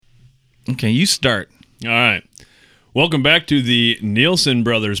Okay, you start. All right. Welcome back to the Nielsen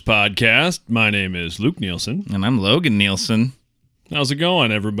Brothers podcast. My name is Luke Nielsen. And I'm Logan Nielsen. How's it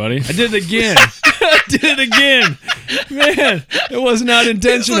going, everybody? I did it again. Man, it was not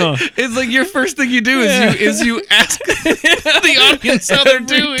intentional. It's like your first thing you do is you ask the audience how they're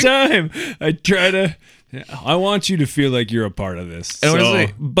doing. Every time I try to... I want you to feel like you're a part of this. And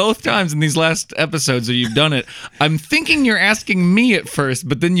honestly, both times in these last episodes that you've done it, I'm thinking you're asking me at first,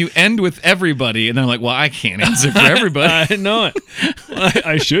 but then you end with everybody, and I'm like, well, I can't answer for everybody. I know it.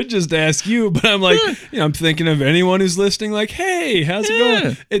 I should just ask you, but I'm like, I'm thinking of anyone who's listening, like, hey, how's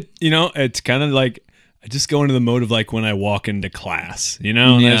it going? It's kind of like, I just go into the mode of like when I walk into class, and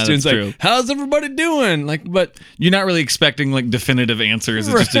the students like, how's everybody doing? Like, but you're not really expecting like definitive answers.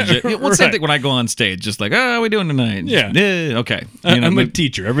 It's just same thing when I go on stage, just like, how are we doing tonight? Yeah. Okay. I'm a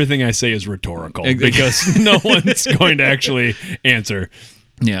teacher. Everything I say is rhetorical because no one's going to actually answer.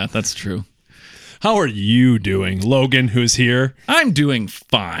 Yeah, that's true. How are you doing, Logan, who's here? I'm doing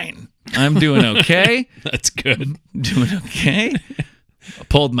fine. I'm doing okay. That's good. Doing okay. I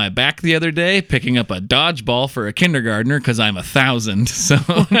pulled my back the other day picking up a dodgeball for a kindergartner because I'm 1,000. So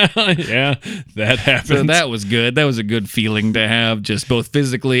yeah, that happened. So that was good. That was a good feeling to have, just both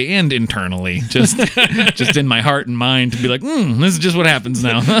physically and internally, just in my heart and mind, to be like, this is just what happens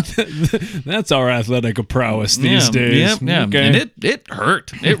now. That's our athletic prowess these days. Yeah. Okay. And it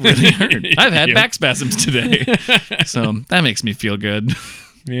hurt. It really hurt. I've had back spasms today, so that makes me feel good.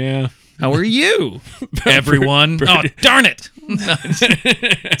 Yeah. How are you, everyone? Oh, darn it.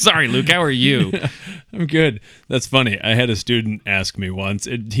 Sorry, Luke. How are you? I'm good. That's funny. I had a student ask me once,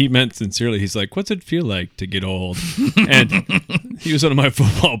 and he meant sincerely, he's like, what's it feel like to get old? And he was one of my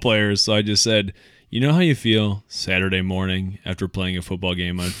football players, so I just said, you know how you feel Saturday morning after playing a football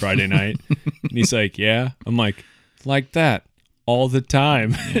game on Friday night? And he's like, yeah. I'm like that. All the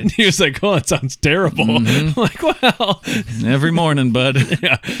time. And he was like, oh, that sounds terrible. Mm-hmm. I'm like, well, every morning, bud.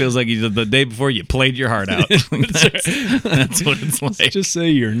 Yeah. Feels like the day before you played your heart out. That's what it's like. Let's just say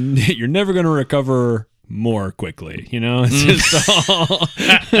you're never going to recover more quickly, It's just all...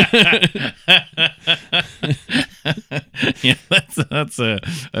 Yeah, that's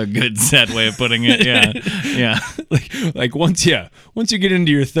a good sad way of putting it. Yeah. Like once you get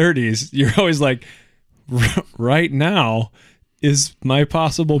into your 30s, you're always like, right now is my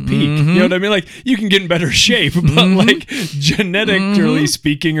possible peak. Mm-hmm. You know what I mean? Like, you can get in better shape, but like genetically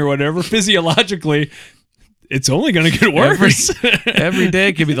speaking or whatever, physiologically, it's only going to get worse. Every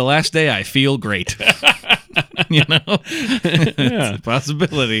day could be the last day I feel great. It's a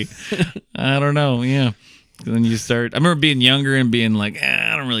possibility. I don't know. Yeah. Then you start. I remember being younger and being like,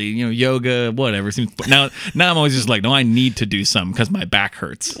 I don't really, yoga, whatever. Now I'm always just like, no, I need to do something because my back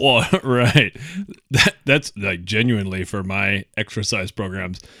hurts. Well, right. That's like genuinely for my exercise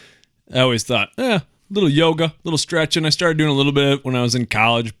programs. I always thought, little yoga, little stretching. I started doing a little bit when I was in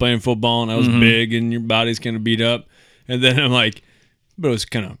college playing football, and I was big, and your body's kind of beat up. And then I'm like, but it was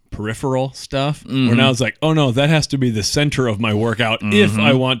kind of peripheral stuff. Where now it's like, oh no, that has to be the center of my workout if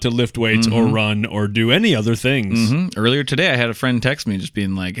I want to lift weights or run or do any other things. Earlier today, I had a friend text me just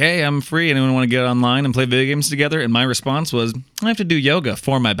being like, hey, I'm free. Anyone want to get online and play video games together? And my response was, I have to do yoga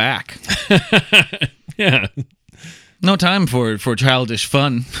for my back. Yeah. No time for childish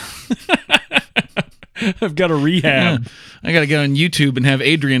fun. I've got a rehab. Yeah. I got to get on YouTube and have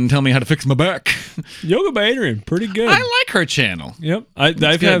Adrian tell me how to fix my back. Yoga by Adrian, pretty good. I like her channel. Yep.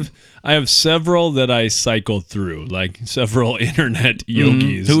 I have several that I cycle through, like several internet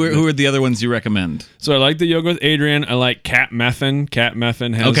yogis. Who are the other ones you recommend? So I like the yoga with Adrian. I like Kat Meffin. Kat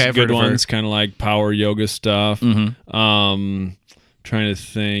Meffin has good ones, kind of like power yoga stuff. Trying to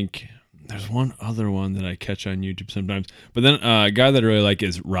think. There's one other one that I catch on YouTube sometimes. But then a guy that I really like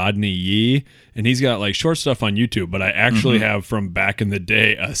is Rodney Yee, and he's got like short stuff on YouTube, but I actually have from back in the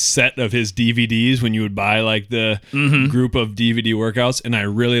day a set of his DVDs when you would buy like the group of DVD workouts, and I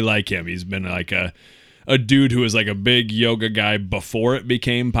really like him. He's been like a dude who was like a big yoga guy before it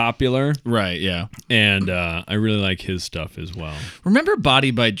became popular. Right, yeah. And I really like his stuff as well. Remember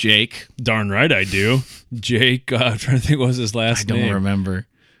Body by Jake? Darn right I do. Jake, I'm trying to think what was his last name. I don't remember.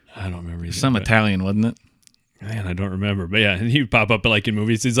 I don't remember either. Some Italian, wasn't it? Man, I don't remember. But yeah, and he would pop up like in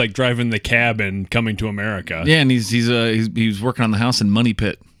movies. He's like driving the cab and Coming to America. Yeah, and he's working on the house in Money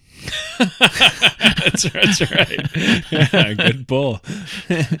Pit. That's right. Yeah, good pull.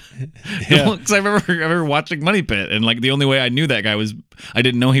 Yeah, because I remember watching Money Pit, and like the only way I knew that guy was I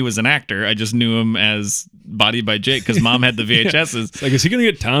didn't know he was an actor. I just knew him as Body by Jake because Mom had the VHSs. It's like, is he gonna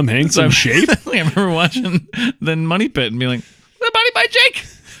get Tom Hanks in shape? I remember watching the Money Pit and being like, "Is that Body by Jake?"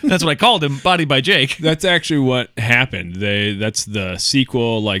 That's what I called him, Body by Jake. That's actually what happened. That's the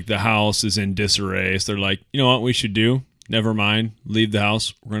sequel. Like, the house is in disarray. So they're like, you know what we should do? Never mind. Leave the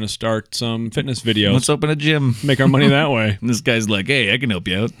house. We're going to start some fitness videos. Let's open a gym. Make our money that way. And this guy's like, hey, I can help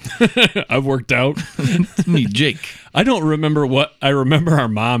you out. I've worked out. It's me, Jake. I don't remember what... I remember our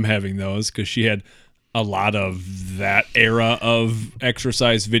mom having those because she had a lot of that era of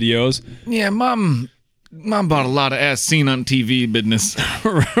exercise videos. Yeah, Mom bought a lot of ass seen on TV business.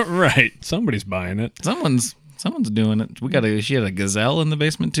 Right. Somebody's buying it. Someone's doing it. She had a gazelle in the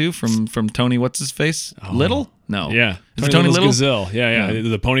basement too from Tony. What's his face? Oh. Little? No. Yeah. Is Tony Little? Gazelle. Yeah.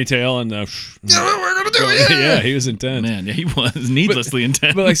 The ponytail and the. We're gonna do it. Yeah, he was intense. Man, yeah, he was needlessly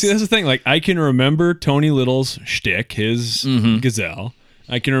intense. But like, see, that's the thing. Like, I can remember Tony Little's shtick, his gazelle.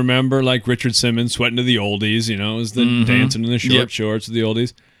 I can remember like Richard Simmons sweating to the oldies. You know, it was the dancing in the short shorts of the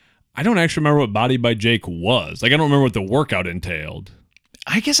oldies. I don't actually remember what Body by Jake was. Like, I don't remember what the workout entailed.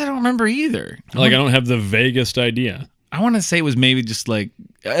 I guess I don't remember either. I don't have the vaguest idea. I want to say it was maybe just like,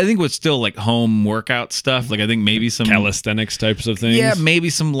 I think it was still like home workout stuff. Like, I think maybe some calisthenics types of things. Yeah, maybe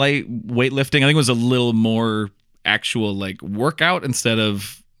some light weightlifting. I think it was a little more actual like workout instead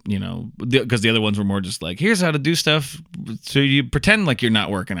of, you know, because the other ones were more just like, here's how to do stuff so you pretend like you're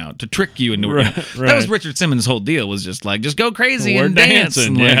not working out to trick you into working out. That was Richard Simmons' whole deal, was just like, just go crazy and dance.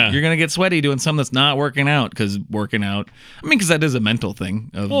 And like, you're going to get sweaty doing something that's not working out, because working out, I mean, because that is a mental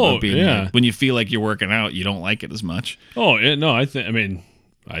thing of being like, when you feel like you're working out, you don't like it as much. Oh, yeah, no, I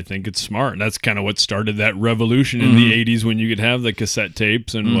think it's smart. That's kind of what started that revolution in the 80s when you could have the cassette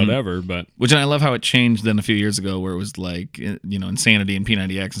tapes and whatever. But and I love how it changed then a few years ago, where it was like, you know, Insanity and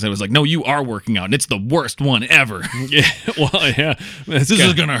P90X, and it was like, no, you are working out and it's the worst one ever. Yeah, well, yeah. This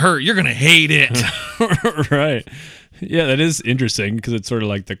is going to hurt. You're going to hate it. Right. Yeah, that is interesting, because it's sort of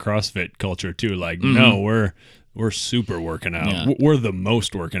like the CrossFit culture too. Like, no, we're super working out. Yeah. We're the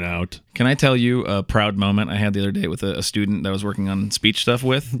most working out. Can I tell you a proud moment I had the other day with a student that I was working on speech stuff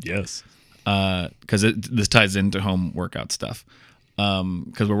with? Yes. Because this ties into home workout stuff.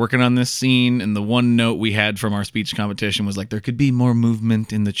 Because we're working on this scene, and the one note we had from our speech competition was like, there could be more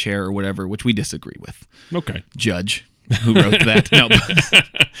movement in the chair or whatever, which we disagree with. Okay. Judge, who wrote that. No,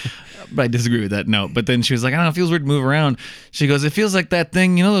 but I disagree with that. No, but then she was like, I don't know, it feels weird to move around. She goes, it feels like that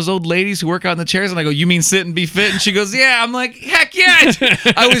thing, you know, those old ladies who work out in the chairs. And I go, you mean sit and be fit? And she goes, yeah. I'm like, heck yeah.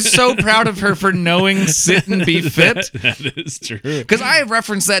 I was so proud of her for knowing sit and be fit. That is true. Because I have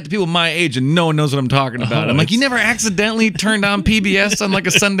referenced that to people my age, and no one knows what I'm talking about. I'm like, you never accidentally turned on PBS on like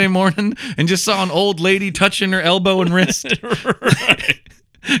a Sunday morning and just saw an old lady touching her elbow and wrist? Right.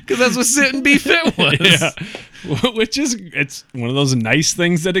 Because that's what sit and be fit was. Yeah. Which is, it's one of those nice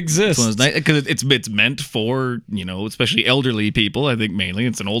things that exists. Because it's meant for, you know, especially elderly people. I think mainly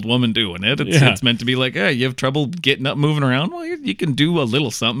it's an old woman doing it. It's meant to be like, hey, you have trouble getting up, moving around. Well, you can do a little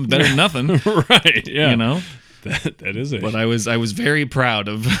something better than nothing. Right. Yeah. You know. That is it. But I was very proud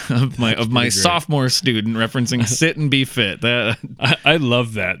of my sophomore student referencing sit and be fit. I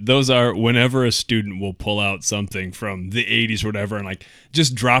love that. Those are, whenever a student will pull out something from the 80s or whatever, and like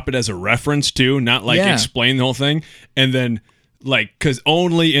just drop it as a reference too, not like explain the whole thing, and then like, because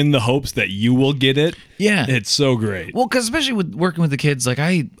only in the hopes that you will get it. Yeah. It's so great. Well, because especially with working with the kids, like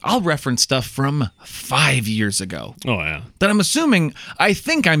I'll reference stuff from 5 years ago. Oh, yeah. That I'm assuming, I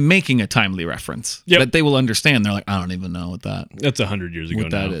think I'm making a timely reference that they will understand. They're like, I don't even know what that's 100 years ago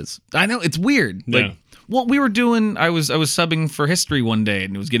what now. That is. I know, it's weird. Like, well, we were doing, I was subbing for history one day,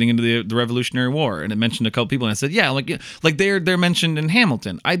 and it was getting into the Revolutionary War, and it mentioned a couple people, and I said, yeah, like they're mentioned in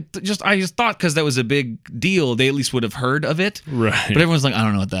Hamilton. I just thought, because that was a big deal, they at least would have heard of it. Right. But everyone's like, I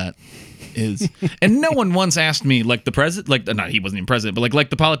don't know what that is. And no one once asked me, like the president, like, not he wasn't even president, but like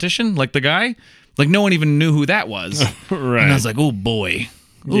the politician, like the guy, like no one even knew who that was. Right. And I was like, oh boy.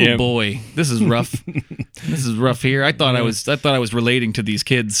 Oh boy, this is rough. This is rough here. I thought I was relating to these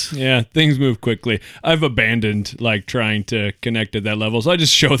kids. Yeah, things move quickly. I've abandoned like trying to connect at that level, so I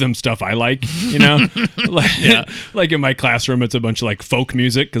just show them stuff I like. You know, like in my classroom, it's a bunch of like folk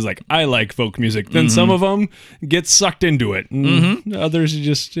music, because like I like folk music. Then some of them get sucked into it, and others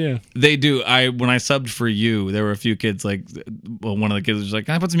just They do. When I subbed for you, there were a few kids like, well, one of the kids was like,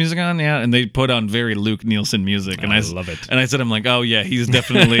 "Can I put some music on?" Yeah, and they put on very Luke Nielsen music, and I love it. And I said, "I'm like, oh yeah, he's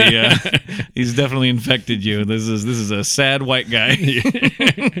definitely." He's definitely infected you. This is a sad white guy.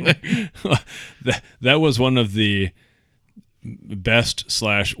 That was one of the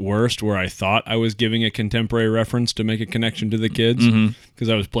best/worst where I thought I was giving a contemporary reference to make a connection to the kids, because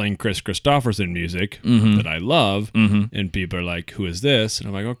I was playing Chris Christopherson music that I love, and people are like, who is this? And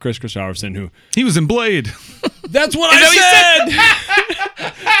I'm like, oh, Chris Christopherson, who he was in Blade. That's what I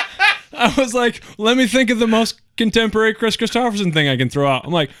said. I was like, let me think of the most contemporary Chris Christopherson thing I can throw out.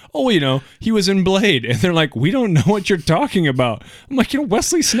 I'm like, oh, he was in Blade. And they're like, we don't know what you're talking about. I'm like,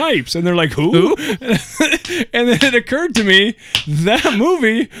 Wesley Snipes. And they're like, who? And then it occurred to me, that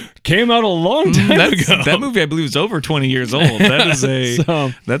movie came out a long time ago. That movie, I believe, is over 20 years old. That is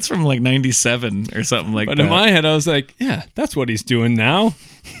that's from like 97 or something like that. But in my head, I was like, yeah, that's what he's doing now.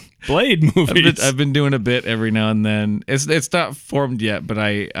 Blade movies. I've been doing a bit every now and then. It's not formed yet, but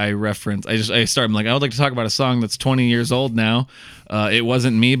I reference. I start. I'm like, I would like to talk about a song that's 20 years old now. It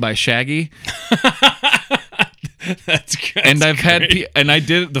Wasn't Me by Shaggy. That's great. And I've had and I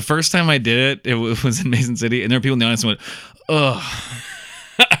did it the first time I did it. It was in Mason City, and there were people in the audience who went, ugh.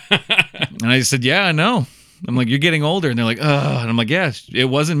 And I just said, yeah, I know. I'm like, you're getting older, and they're like, ugh. And I'm like, yeah, It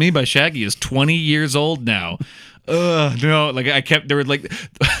Wasn't Me by Shaggy is 20 years old now. No, like there were like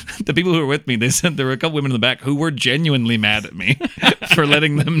the people who were with me, they said there were a couple women in the back who were genuinely mad at me for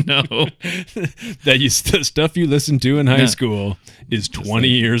letting them know that the stuff you listened to in high school is 20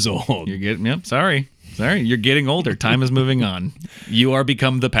 years old. You're getting, sorry, you're getting older. Time is moving on. You are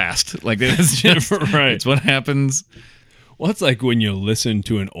become the past. Like, it's just, right. It's what happens. Well, it's like when you listen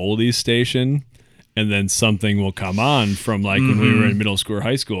to an oldies station and then something will come on from like when we were in middle school or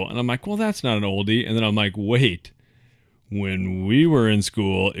high school. And I'm like, well, that's not an oldie. And then I'm like, wait, when we were in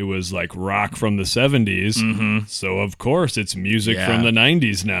school, it was like rock from the 70s. So, of course, it's music from the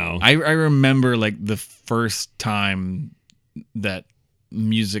 90s now. I remember like the first time that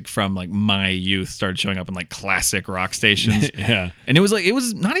music from like my youth started showing up in like classic rock stations. Yeah. And it was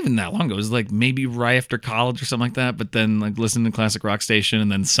not even that long ago. It was like maybe right after college or something like that. But then like listening to classic rock station and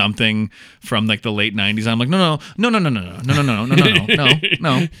then something from like the late 90s. I'm like, no.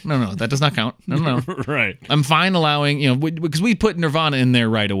 That does not count. No. Right. I'm fine allowing, because we put Nirvana in there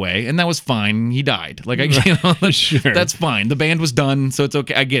right away, and that was fine. He died. Like, sure. That's fine. The band was done, so it's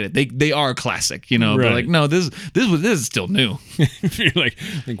okay. I get it. They are classic, Right. But like, no, this is still new. You're like,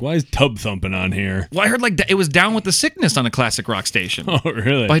 why is Tub Thumping on here? Well, I heard like it was Down with the Sickness on a classic rock station. Oh,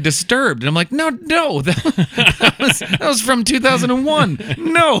 really? By Disturbed. And I'm like, no, that was from 2001.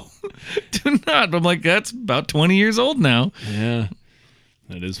 No, do not. I'm like, that's about 20 years old now. Yeah,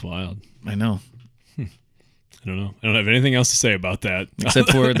 that is wild. I know. I don't know. I don't have anything else to say about that.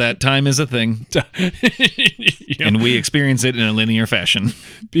 Except for that time is a thing. And we experience it in a linear fashion.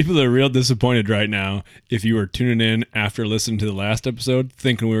 People are real disappointed right now if you were tuning in after listening to the last episode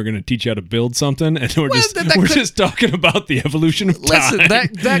thinking we were going to teach you how to build something, and we're just talking about the evolution of time. Listen,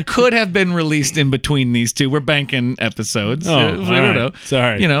 that could have been released in between these two. We're banking episodes. Oh, I don't know.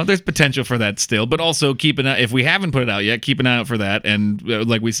 Sorry. There's potential for that still, but also keep an eye, if we haven't put it out yet, keep an eye out for that. And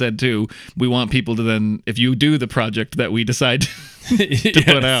like we said too, we want people to then, if you do the project that we decide to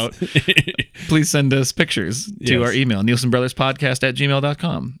put out, please send us pictures to our email,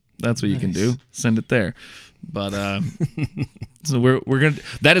 nielsenbrotherspodcast@gmail.com. That's what you can do. Send it there. But so we're gonna,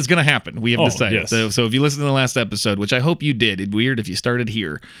 that is gonna happen. We have decided. Yes. So if you listen to the last episode, which I hope you did, it'd be weird if you started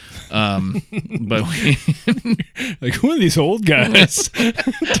here. But like, who are these old guys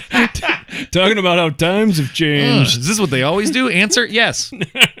talking about how times have changed? Is this what they always do? Answer yes.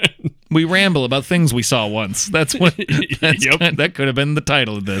 We ramble about things we saw once. That's what. That could have been the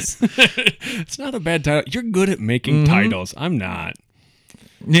title of this. It's not a bad title. You're good at making titles. I'm not.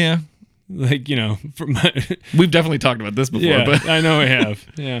 Yeah. Like, we've definitely talked about this before, but I know we have.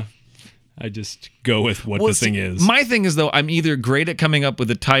 Yeah. I just go with what the thing is. My thing is, though, I'm either great at coming up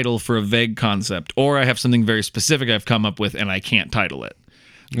with a title for a vague concept, or I have something very specific I've come up with and I can't title it.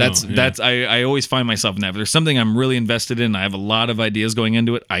 I always find myself in that. If there's something I'm really invested in, I have a lot of ideas going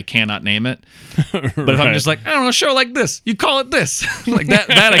into it, I cannot name it. But if I'm just like, I don't know, a show like this, you call it this. Like that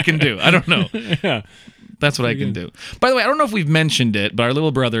I can do. I don't know. Yeah. That's what I can do. By the way, I don't know if we've mentioned it, but our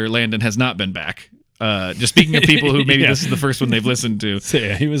little brother, Landon, has not been back. Just speaking of people who maybe this is the first one they've listened to. So,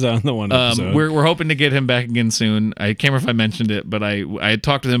 yeah, he was on the one episode. We're hoping to get him back again soon. I can't remember if I mentioned it, but I had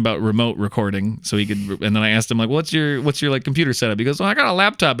talked to him about remote recording, so he could. And then I asked him, like, what's your like computer setup? He goes, well, I got a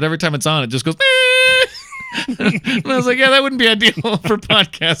laptop, but every time it's on, it just goes. And I was like, yeah, that wouldn't be ideal for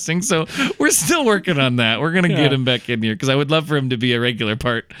podcasting. So we're still working on that. We're going to get him back in here because I would love for him to be a regular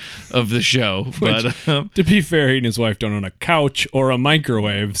part of the show. But to be fair, he and his wife don't own a couch or a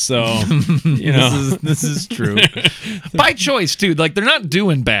microwave. So, this is true. By choice, too. Like, they're not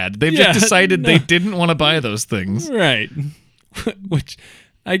doing bad. They've just decided they didn't want to buy those things. Right. Which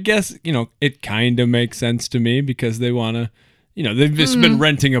I guess, it kind of makes sense to me because they want to, they've just been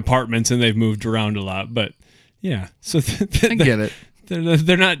renting apartments and they've moved around a lot. But yeah, so I get it.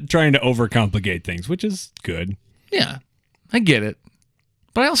 They're not trying to overcomplicate things, which is good. Yeah, I get it.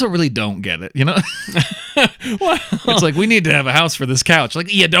 But I also really don't get it, you know? Well, it's like, we need to have a house for this couch.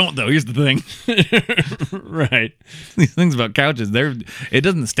 Like, you don't, though. Here's the thing. Right. These things about couches, it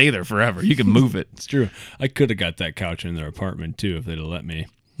doesn't stay there forever. You can move it. It's true. I could have got that couch in their apartment, too, if they'd have let me.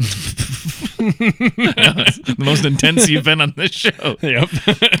 The most intense you've been on this show. Yep.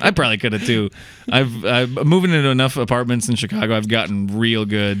 I probably could have, too. I'm moving into enough apartments in Chicago. I've gotten real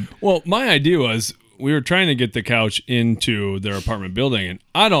good. Well, my idea was we were trying to get the couch into their apartment building, and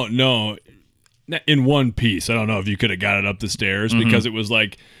I don't know, in one piece, I don't know if you could have got it up the stairs because it was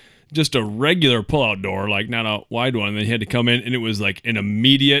like just a regular pull-out door, like not a wide one. And then you had to come in, and it was like an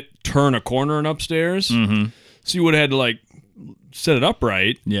immediate turn a corner and upstairs. So you would have had to like set it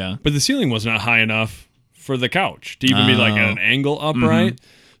upright. Yeah. But the ceiling was not high enough for the couch to even be like at an angle upright.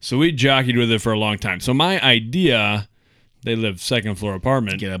 So we jockeyed with it for a long time. So my idea... They live second floor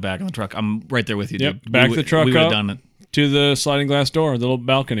apartment. Get it back in the truck. I'm right there with you, Yep. dude. Back the truck we would up have done it. To the sliding glass door, the little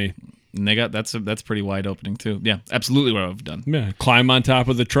balcony. And they got that's pretty wide opening too. Yeah, absolutely what I've done. Yeah. Climb on top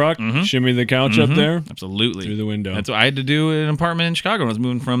of the truck, shimmy the couch up there. Absolutely. Through the window. That's what I had to do in an apartment in Chicago when I was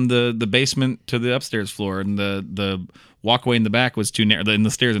moving from the basement to the upstairs floor, and the walkway in the back was too narrow. And the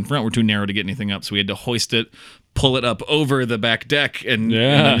stairs in front were too narrow to get anything up, so we had to hoist it, pull it up over the back deck, and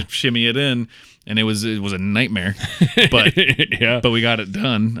then shimmy it in. And it was a nightmare, but but we got it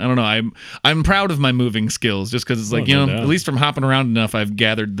done. I don't know. I'm proud of my moving skills just because it's like at least from hopping around enough, I've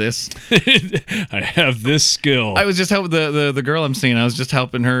gathered this. I have this skill. I was just helping the girl I'm seeing. I was just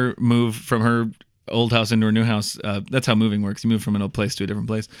helping her move from her old house into her new house. That's how moving works. You move from an old place to a different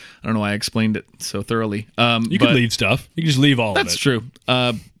place. I don't know why I explained it so thoroughly. You can leave stuff. You can just leave all of it. That's true.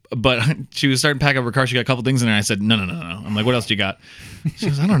 But she was starting to pack up her car. She got a couple things in there. I said, no. I'm like, what else do you got? She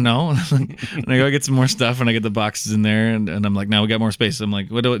goes, I don't know. And I go get some more stuff, and I get the boxes in there, and I'm like, now we got more space. I'm like,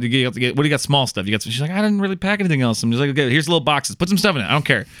 what do you get? What do you got? Small stuff. You got some? She's like, I didn't really pack anything else. I'm just like, okay, here's little boxes. Put some stuff in it. I don't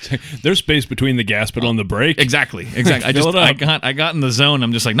care. There's space between the gas pedal and the brake. Exactly. I got in the zone.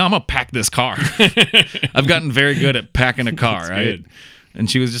 I'm just like, no, I'm gonna pack this car. I've gotten very good at packing a car. Right. And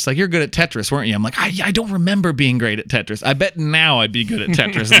she was just like, you're good at Tetris, weren't you? I'm like, I don't remember being great at Tetris. I bet now I'd be good at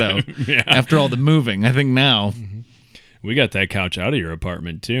Tetris, though. After all the moving. I think now. We got that couch out of your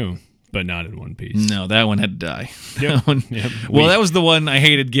apartment, too, but not in one piece. No, that one had to die. Yep. Well, that was the one I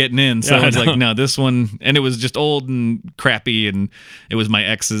hated getting in. So I was like, no, this one. And it was just old and crappy, and it was my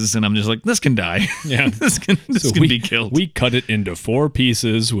ex's. And I'm just like, this can die. Yeah. this can be killed. We cut it into 4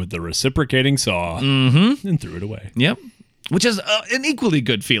 pieces with the reciprocating saw and threw it away. Yep. Which is an equally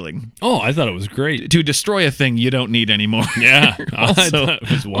good feeling. Oh, I thought it was great. To destroy a thing you don't need anymore. Yeah. I thought it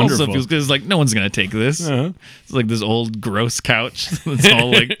was wonderful. Also feels good. It's like, no one's going to take this. It's like this old gross couch that's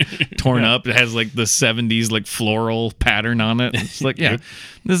all like torn up. It has like the 70s like floral pattern on it. It's like, yeah,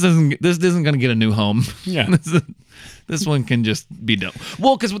 this isn't going to get a new home. Yeah. This one can just be done.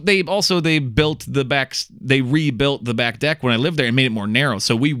 Well, because they rebuilt the back deck when I lived there and made it more narrow,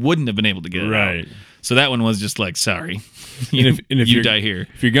 so we wouldn't have been able to get it out. So that one was just like, sorry, if you die here.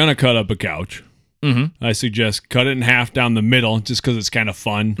 If you're gonna cut up a couch, I suggest cut it in half down the middle, just because it's kind of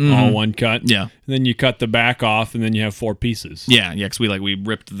fun, all one cut. Yeah. And then you cut the back off, and then you have 4 pieces. Yeah. Because we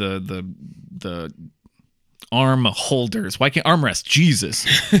ripped the arm holders. Why can't armrest? Jesus.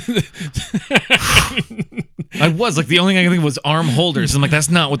 I was like, the only thing I could think of was arm holders. I'm like,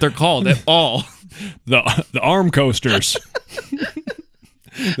 that's not what they're called at all. The arm coasters.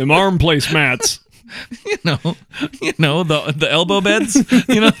 Them arm placemats. You know the elbow beds. Those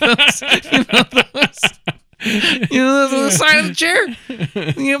on the side of the chair.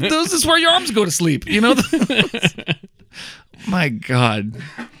 Those is where your arms go to sleep. My God.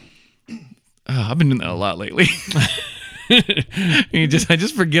 Oh, I've been doing that a lot lately. I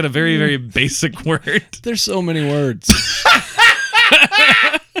just forget a very, very basic word. There's so many words.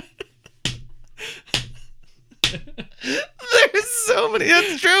 There's so many.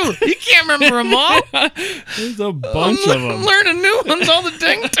 That's true. You can't remember them all. There's a bunch of them. Learning new ones all the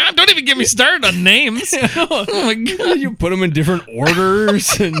dang time. Don't even get me started on names. Oh my God. You put them in different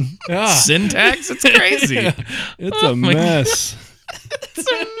orders and syntax. It's crazy. It's a mess.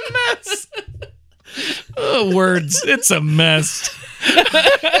 It's a mess. Oh, words. It's a mess.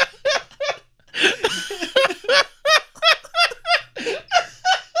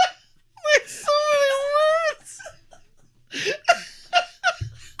 There's so many words.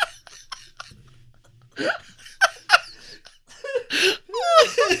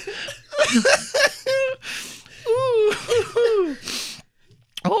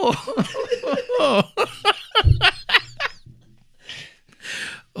 Oh,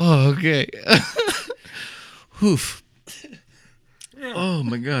 okay. Oof. Oh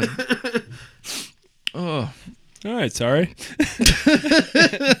my God. Oh. All right, sorry.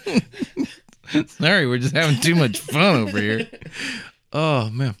 Sorry, we're just having too much fun over here. Oh,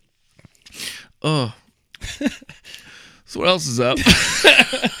 man. Oh. So what else is up?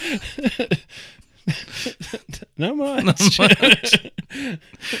 Not much.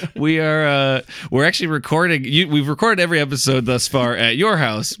 We're actually recording. We've recorded every episode thus far at your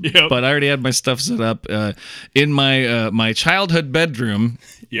house, but I already had my stuff set up in my childhood bedroom,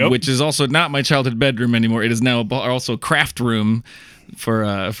 which is also not my childhood bedroom anymore. It is now also craft room for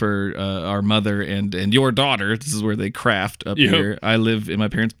our mother and your daughter. This is where they craft up here. I live in my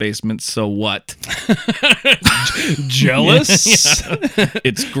parents' basement, so what? Jealous? Yeah.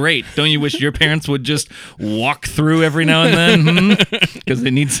 It's great. Don't you wish your parents would just walk through every now and then? Because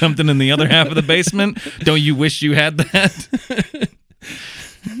they need something in the other half of the basement? Don't you wish you had that?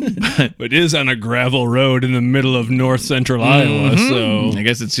 But it is on a gravel road in the middle of north central Iowa, so I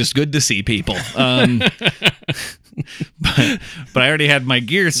guess it's just good to see people. But I already had my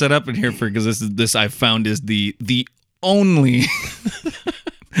gear set up in here because this I found is the only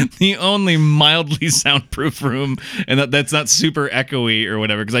the only mildly soundproof room, and that's not super echoey or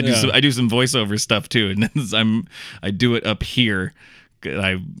whatever, because I do some voiceover stuff too, and I do it up here.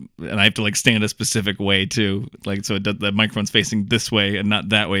 I have to like stand a specific way too, like so the microphone's facing this way and not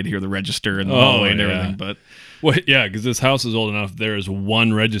that way to hear the register and the hallway and everything. But because this house is old enough, there is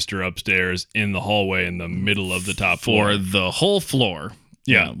one register upstairs in the hallway in the middle of the top floor for the whole floor.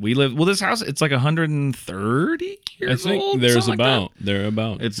 Yeah, we live. Well, this house, it's like 130 years old. I think there's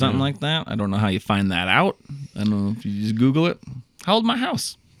thereabouts. It's something like that. I don't know how you find that out. I don't know if you just Google it. How old my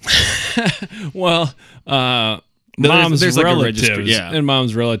house? Well, there's like a register, and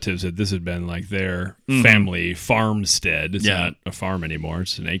mom's relatives said this had been like their family farmstead. It's not a farm anymore;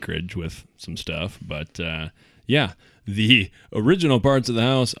 it's an acreage with some stuff. But the original parts of the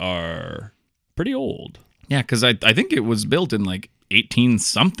house are pretty old. Yeah, because I think it was built in like 18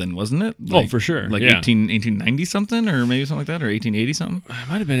 something, wasn't it? Like, for sure. Like 1890 something, or maybe something like that, or 1880 something. It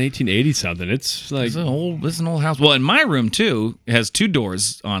might have been 1880 something. It's like this is an old house. Well, in my room too, it has two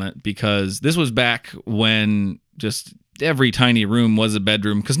doors on it because this was back when just every tiny room was a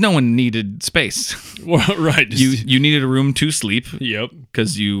bedroom because no one needed space. Well, right. You needed a room to sleep. Yep.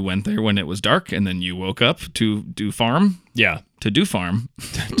 Because you went there when it was dark, and then you woke up to do farm. Yeah. To do farm.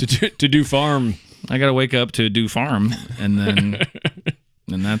 to do farm. I got to wake up to do farm, and then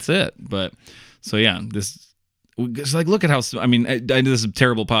and that's it. But so yeah, it's like, look at how, I mean, I do this is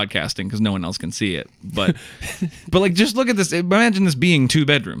terrible podcasting because no one else can see it, but like just look at this. Imagine this being 2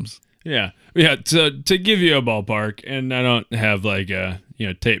 bedrooms. Yeah. To give you a ballpark, and I don't have like a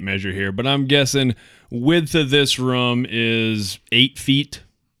tape measure here, but I'm guessing width of this room is 8 feet.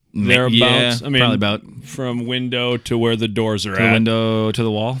 Thereabouts. Yeah, I mean, probably about from window to where the doors are to at. The window to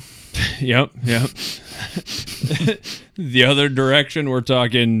the wall. Yep. The other direction, we're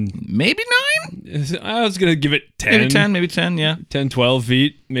talking maybe 9. I was gonna give it 10. Maybe 10. Yeah, 10, 12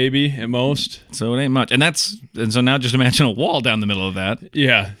 feet, maybe at most. So it ain't much, and so now just imagine a wall down the middle of that.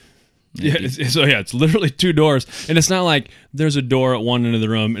 Yeah. Maybe. Yeah. It's literally 2 doors, and it's not like there's a door at one end of the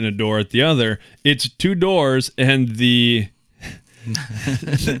room and a door at the other. It's 2 doors, and the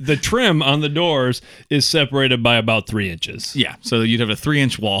trim on the doors is separated by about 3 inches. Yeah, so you'd have a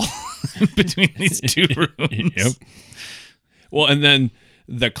 3-inch wall between these 2 rooms. Yep. Well, and then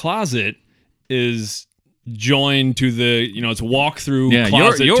the closet is joined to the, it's a walk-through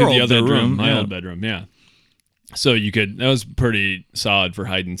closet your to the old other bedroom, room. My old bedroom, yeah. So that was pretty solid for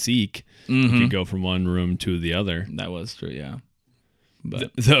hide and seek. Mm-hmm. You could go from one room to the other. That was true, yeah.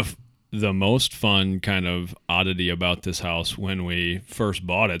 But the most fun kind of oddity about this house when we first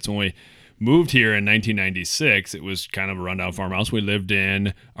bought it, so when we moved here in 1996, it was kind of a rundown farmhouse. We lived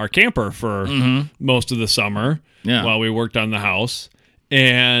in our camper for most of the summer while we worked on the house,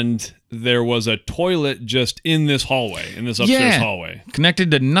 and there was a toilet just in this hallway, in this upstairs hallway.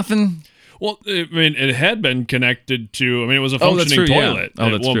 Connected to nothing? Well, I mean, it had been connected to, it was a functioning toilet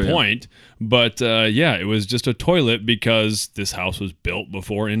at one point. But, it was just a toilet because this house was built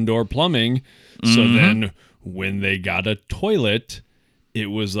before indoor plumbing. So then when they got a toilet,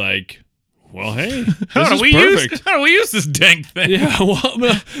 it was like, well, hey, this is perfect. How do we use this dang thing? Yeah, well,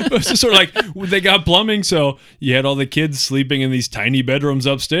 it was just sort of like they got plumbing. So you had all the kids sleeping in these tiny bedrooms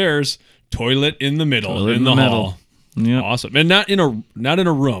upstairs, toilet in the middle, in the hall. Yep. Awesome. And not in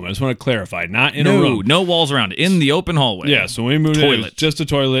a room. I just want to clarify. Not in a room. No walls around it. In the open hallway. Yeah, so when we moved in, it was just a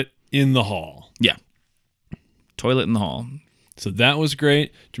toilet in the hall. Yeah. Toilet in the hall. So that was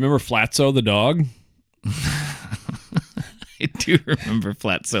great. Do you remember Flatso the dog? I do remember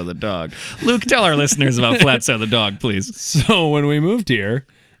Flatso the dog. Luke, tell our listeners about Flatso the dog, please. So when we moved here,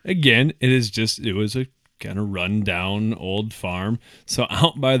 again, it was a kind of run down old farm. So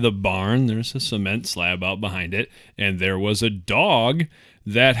out by the barn, there's a cement slab out behind it, and there was a dog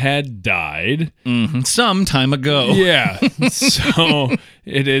that had died some time ago. Yeah. So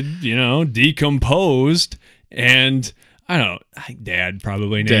it had, decomposed, and I don't know, Dad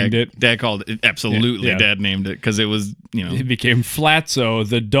probably named it. Dad called it. Absolutely. Yeah. Dad named it because it was, It became Flatso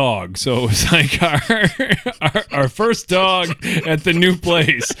the dog. So it was like our first dog at the new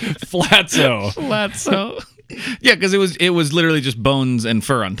place, Flatso. Flatso. Yeah, because it was literally just bones and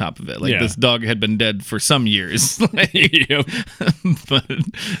fur on top of it. Like this dog had been dead for some years. Yep. But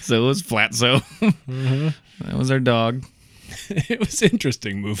so it was Flatso. That was our dog. It was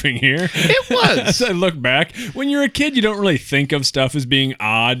interesting moving here. It was. As I look back, when you're a kid, you don't really think of stuff as being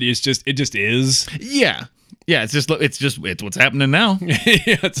odd. It just is. Yeah. Yeah, it's what's happening now.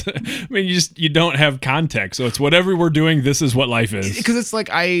 You don't have context, so it's whatever we're doing. This is what life is. Because it's like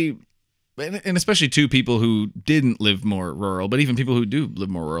and especially to people who didn't live more rural, but even people who do live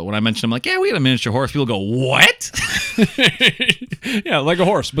more rural. When I mention them, like, yeah, we had a miniature horse. People go, what? Yeah, like a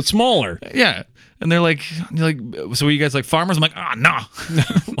horse, but smaller. Yeah. And they're like, so were you guys like farmers? I'm like, no.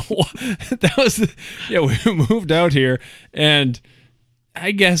 That was, we moved out here, and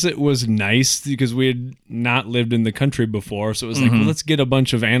I guess it was nice because we had not lived in the country before. So it was like, well, let's get a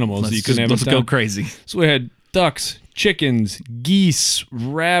bunch of animals. Let's go crazy. So we had ducks, chickens, geese,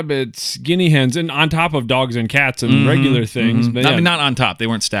 rabbits, guinea hens, and on top of dogs and cats and regular things. But I mean, not on top. They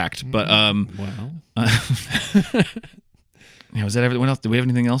weren't stacked, but yeah, was that everything? What else? Did we have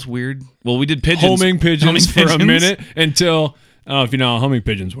anything else weird? Well, we did pigeons. Homing pigeons for a minute until, I don't know if you know how homing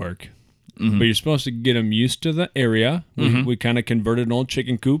pigeons work. But you're supposed to get them used to the area. We kind of converted an old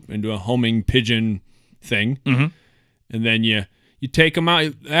chicken coop into a homing pigeon thing. And then you take them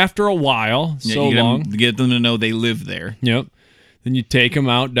out after a while, get them to know they live there. Yep. Then you take them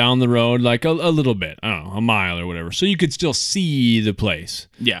out down the road like a little bit, I don't know, a mile or whatever, so you could still see the place.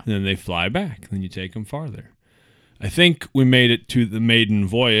 Yeah. And then they fly back. Then you take them farther. I think we made it to the maiden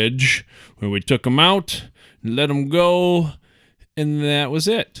voyage where we took them out, let them go, and that was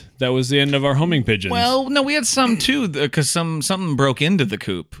it. That was the end of our homing pigeons. Well, no, we had some too, because something broke into the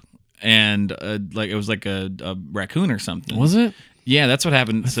coop, and it was like a raccoon or something. Was it? Yeah, that's what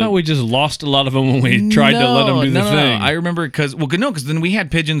happened. I thought we just lost a lot of them when we tried to let them do the thing. No. I remember because then we had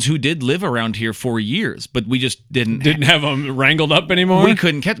pigeons who did live around here for years, but we just didn't have them wrangled up anymore. We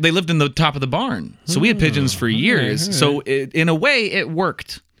couldn't catch. They lived in the top of the barn, so we had pigeons for years. Okay. So in a way, it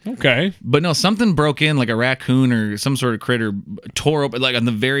worked. Okay, but no, something broke in, like a raccoon or some sort of critter tore open, like on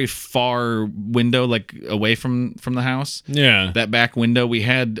the very far window, like away from the house. Yeah, that back window, we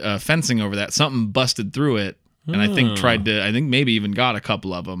had fencing over that. Something busted through it. And I think maybe even got a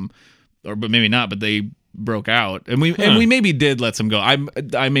couple of them, but maybe not. But they broke out, and we maybe did let some go. I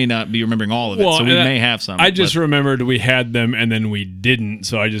may not be remembering all of it, so we may have some. I just remembered we had them, and then we didn't.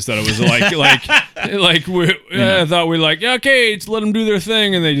 So I just thought it was I thought we okay, let's let them do their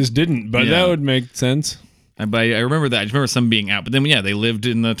thing, and they just didn't. But that would make sense. I remember that. I just remember some being out, but then they lived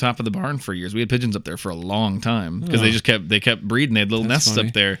in the top of the barn for years. We had pigeons up there for a long time because they kept breeding. They had little nests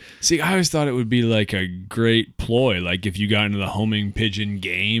up there. See, I always thought it would be like a great ploy, like if you got into the homing pigeon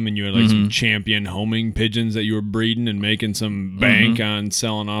game and you had some champion homing pigeons that you were breeding and making some bank on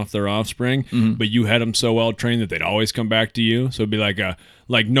selling off their offspring, but you had them so well trained that they'd always come back to you. So it'd be like a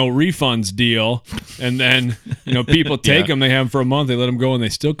no refunds deal, and then people take them, they have them for a month, they let them go, and they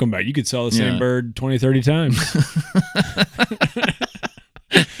still come back. You could sell the same bird 20, 30 times.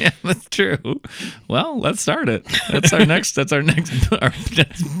 Yeah, that's true. Well, let's start it. That's our next big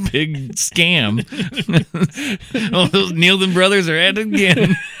scam. Oh, those Nielsen brothers are at it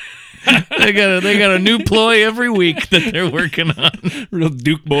again. They got a new ploy every week that they're working on. Real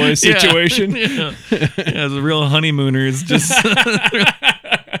Duke boy situation. Yeah, the real honeymooners. Just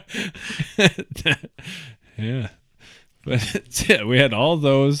yeah, but we had all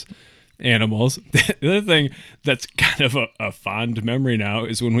those animals. The other thing that's kind of a fond memory now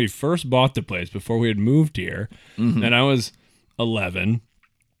is when we first bought the place before we had moved here, and I was 11.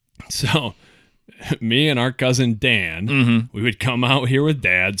 So me and our cousin Dan, we would come out here with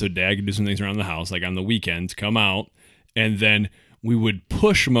Dad, so Dad could do some things around the house, like on the weekends, come out, and then we would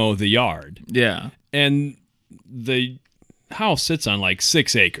push mow the yard. Yeah. And the house sits on like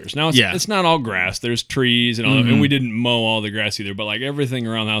 6 acres. Now, it's not all grass. There's trees and all that, and we didn't mow all the grass either, but like everything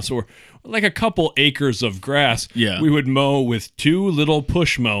around the house. So we're like a couple acres of grass. Yeah. We would mow with 2 little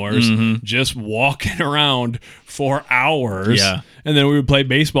push mowers, just walking around for hours. Yeah. And then we would play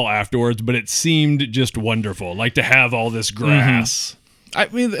baseball afterwards, but it seemed just wonderful, like to have all this grass. I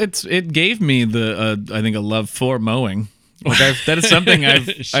mean, it gave me I think a love for mowing. Like that is something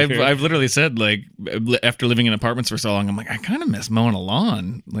Sure. I've literally said, like, after living in apartments for so long, I'm like, I kind of miss mowing a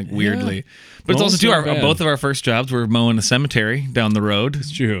lawn, like, weirdly. But it's also too, both of our first jobs were mowing a cemetery down the road.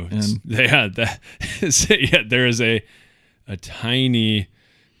 It's true. And There is a tiny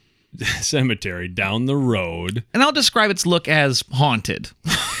cemetery down the road. And I'll describe its look as haunted.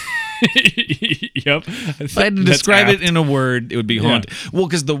 Yep. If I had to describe it in a word, it would be haunted. Well,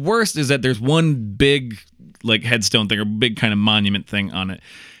 because the worst is that there's one big, like, headstone thing or big kind of monument thing on it.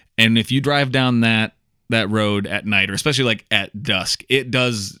 And if you drive down that road at night, or especially like at dusk, it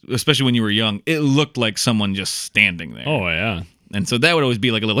does, especially when you were young, it looked like someone just standing there. Oh, yeah. And so that would always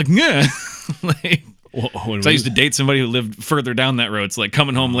be like a little like, yeah. Like, so I used to date somebody who lived further down that road. It's like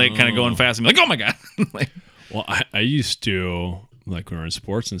coming home late, kind of going fast, and be like, oh my God. Like, well, I used to, like, when we were in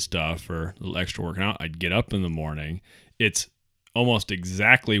sports and stuff, or a little extra working out, I'd get up in the morning. It's almost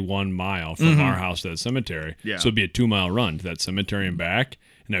exactly 1 mile from our house to the cemetery. Yeah. So it'd be a 2-mile run to that cemetery and back.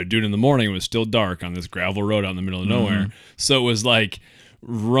 And I would do it in the morning. It was still dark on this gravel road out in the middle of nowhere. So it was like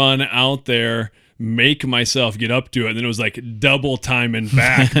run out there, make myself get up to it, and then it was like double time and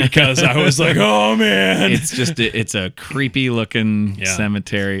back because I was like, oh man. It's just it's a creepy looking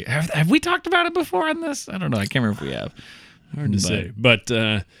cemetery. Have we talked about it before on this? I don't know. I can't remember if we have. Hard to say. But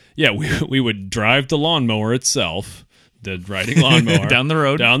we would drive the lawnmower itself, the riding lawnmower down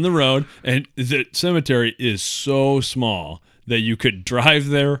the road, and the cemetery is so small that you could drive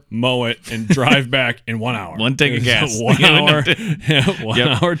there, mow it, and drive back in 1 hour. One tank of gas. 1 hour,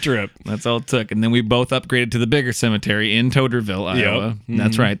 hour trip. That's all it took. And then we both upgraded to the bigger cemetery in Toderville, Iowa. Yep.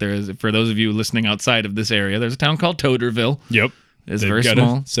 That's right. There is, for those of you listening outside of this area, there's a town called Toderville. Yep. It's very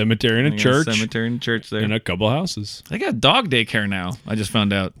small. A cemetery and a church. Cemetery and church there. And a couple houses. They got dog daycare now. I just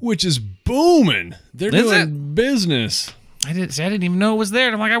found out. Which is booming. They're doing business. I didn't even know it was there.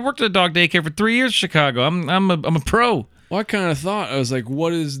 And I'm like, I worked at a dog daycare for 3 years in Chicago. I'm a pro. Well, I kind of thought, I was like,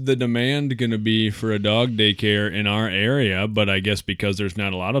 what is the demand going to be for a dog daycare in our area? But I guess because there's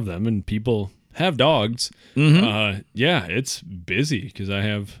not a lot of them and people have dogs, it's busy because I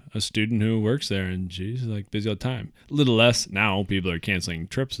have a student who works there and she's like busy all the time. A little less now. People are canceling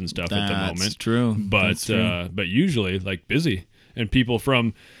trips and stuff at the moment. That's true. But usually like busy, and people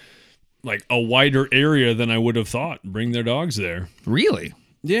from like a wider area than I would have thought bring their dogs there. Really?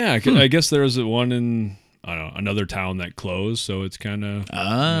 Yeah. I guess there's one in, I don't know, another town that closed, so it's kind of,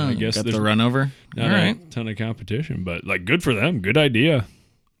 I guess got the run over. Not a ton of competition, but like good for them. Good idea.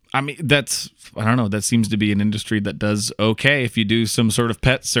 I mean, I don't know, that seems to be an industry that does okay if you do some sort of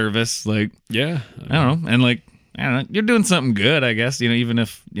pet service. Like, yeah. I don't know. And like, I don't know, you're doing something good, I guess, even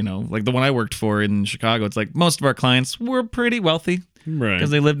if, like the one I worked for in Chicago, it's like most of our clients were pretty wealthy. Right. Because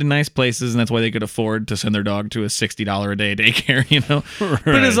they lived in nice places, and that's why they could afford to send their dog to a $60 a day daycare, Right.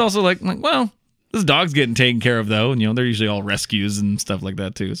 But it's also like, well, this dog's getting taken care of, though, and they're usually all rescues and stuff like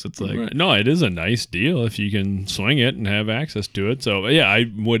that too. So it's like, right. No, it is a nice deal if you can swing it and have access to it. So yeah,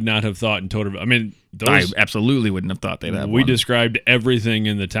 I would not have thought in total. I mean, I absolutely wouldn't have thought they'd have. We described everything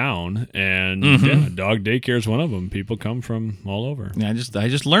in the town, and dog daycare is one of them. People come from all over. Yeah, I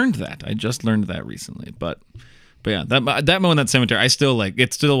just learned that. I just learned that recently, but yeah, that mowing that cemetery, I still like.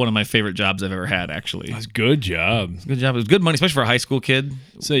 It's still one of my favorite jobs I've ever had. Actually, that's good job. Good job. It was good money, especially for a high school kid.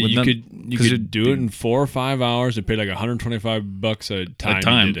 So you could do it in 4 or 5 hours. It paid like $125 a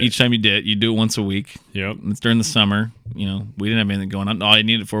time. Each time you did it, you do it once a week. Yep. It's during the summer. We didn't have anything going on. All I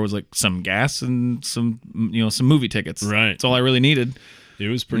needed for was like some gas and some some movie tickets. Right. That's all I really needed. It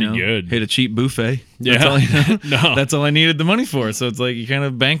was pretty good. Hit a cheap buffet. Yeah. That's all I needed the money for. So it's like you kind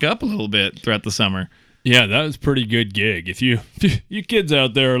of bank up a little bit throughout the summer. Yeah, that was a pretty good gig. If you kids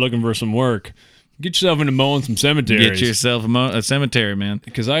out there are looking for some work, get yourself into mowing some cemeteries. Get yourself a cemetery, man.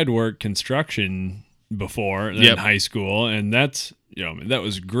 Because I had worked construction before in high school, and that's that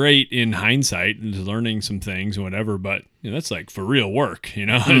was great in hindsight, learning some things and whatever. But that's like for real work.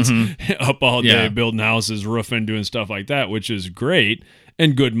 It's up all day building houses, roofing, doing stuff like that, which is great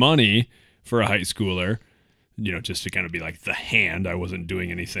and good money for a high schooler. Just to kind of be like the hand. I wasn't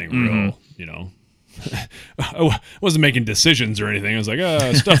doing anything real. I wasn't making decisions or anything. I was like,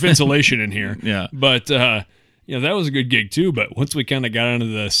 stuff insulation in here. Yeah. But, that was a good gig too. But once we kind of got onto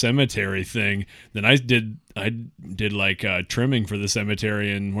the cemetery thing, then I did like trimming for the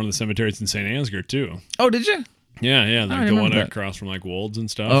cemetery and one of the cemeteries in St. Ansgar too. Oh, did you? Yeah. Like the one across from like Wolds and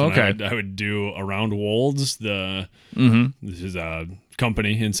stuff. Oh, okay. And I would do around Wolds. This is a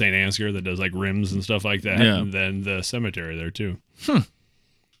company in St. Ansgar that does like rims and stuff like that. Yeah. And then the cemetery there too. So.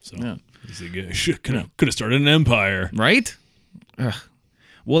 Yeah. Could have started an empire. Right? Ugh.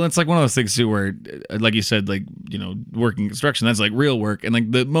 Well, it's like one of those things too, where, like you said, like, working construction, that's like real work, and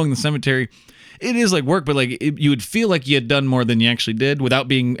like the mowing the cemetery, it is like work, but like you would feel like you had done more than you actually did without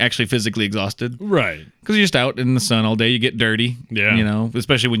being actually physically exhausted. Right. Because you're just out in the sun all day, you get dirty. Yeah.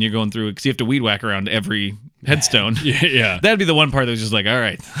 Especially when you're going through, because you have to weed whack around every headstone. Yeah. That'd be the one part that was just like, all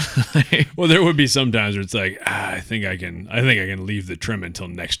right. Well, there would be some times where it's like, I think I can leave the trim until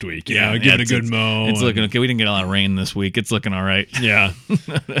next week. Give it a good mow. It's looking okay. We didn't get a lot of rain this week. It's looking all right. Yeah.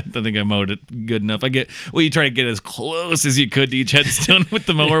 I think I mowed it good enough. You try to get as close as you could to each headstone with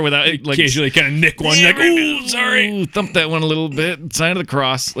the mower without like occasionally kind of nick one. Like, ooh, sorry. Thump that one a little bit. Sign of the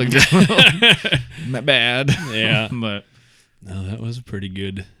cross. Like, just not bad. Yeah. But no, that was a pretty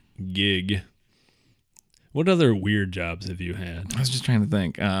good gig. What other weird jobs have you had? I was just trying to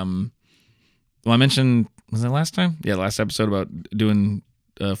think. Well, I mentioned, was that last time? Yeah, last episode about doing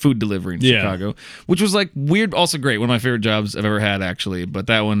food delivery in Chicago, which was like weird, also great. One of my favorite jobs I've ever had, actually. But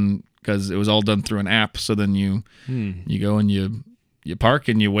that one, because it was all done through an app, so then you go and you park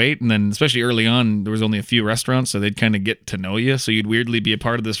and you wait, and then especially early on, there was only a few restaurants, so they'd kind of get to know you. So you'd weirdly be a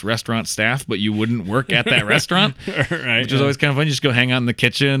part of this restaurant staff, but you wouldn't work at that restaurant, right? Which is always kind of fun. You just go hang out in the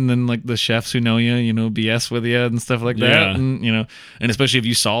kitchen, and like the chefs who know you, BS with you and stuff like that. Yeah. And and especially if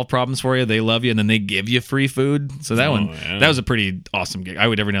you solve problems for you, they love you, and then they give you free food. So that that was a pretty awesome gig. I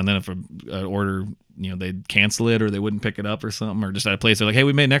would every now and then if an order, they'd cancel it or they wouldn't pick it up or something, or just at a place they're like, hey,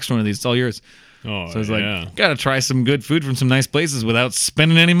 we made an extra one of these, it's all yours. Oh, so it's like, gotta try some good food from some nice places without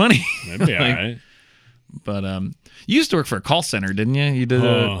spending any money. That'd be all right. But you used to work for a call center, didn't you? You did.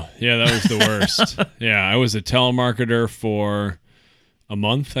 Yeah, that was the worst. Yeah, I was a telemarketer for a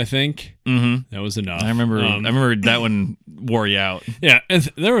month, I think. Mm-hmm. That was enough. I remember that one wore you out. Yeah, and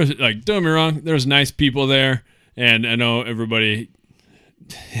there was, like, don't get me wrong, there was nice people there, and I know everybody,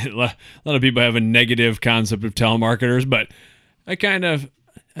 a lot of people have a negative concept of telemarketers, but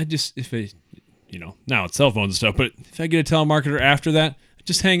now it's cell phones and stuff, but if I get a telemarketer after that, I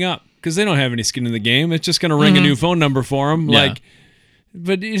just hang up because they don't have any skin in the game. It's just going to ring a new phone number for them. Yeah.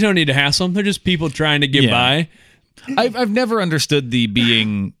 But you don't need to hassle them. They're just people trying to get by. I've never understood the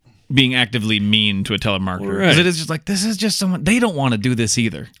being actively mean to a telemarketer, because it is just like, this is just someone, they don't want to do this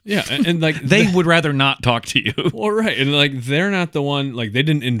either. Yeah, and like they would rather not talk to you. Well, right, and like they're not the one, like they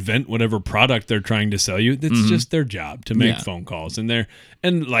didn't invent whatever product they're trying to sell you. It's just their job to make phone calls, and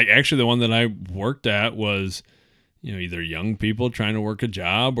like actually the one that I worked at was, either young people trying to work a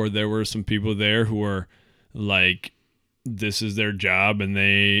job, or there were some people there who were like, this is their job, and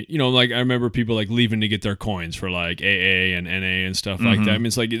they, like I remember people like leaving to get their coins for like AA and NA and stuff like that. I mean,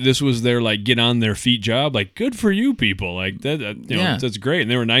 it's like this was their like get on their feet job. Like, good for you people. Like that that's great,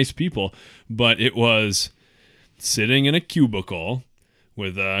 and they were nice people. But it was sitting in a cubicle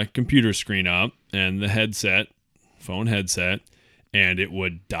with a computer screen up and the phone headset, and it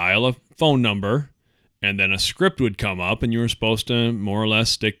would dial a phone number, and then a script would come up, and you were supposed to more or less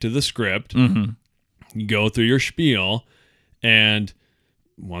stick to the script. You go through your spiel, and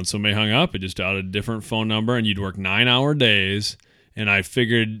once somebody hung up, it just dialed a different phone number, and you'd work 9-hour days. And I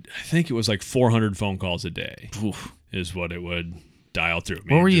think it was like 400 phone calls a day. Oof. Is what it would dial through.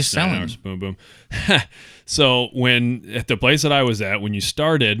 What were you selling? Hours, boom, boom. So at the place that I was at, when you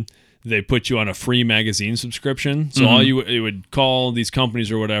started, they put you on a free magazine subscription. So it would call these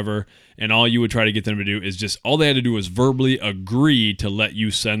companies or whatever, and all you would try to get them to do is all they had to do was verbally agree to let you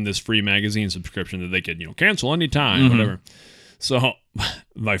send this free magazine subscription that they could, cancel anytime, whatever. So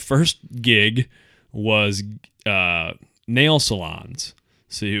my first gig was nail salons.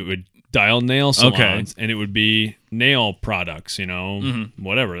 So you would dial nail salons, and it would be nail products,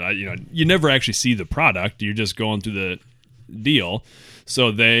 whatever. You never actually see the product. You're just going through the deal.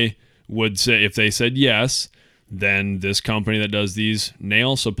 So they would say, if they said yes, then this company that does these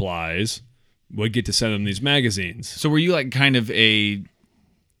nail supplies would get to send them these magazines. So were you like kind of a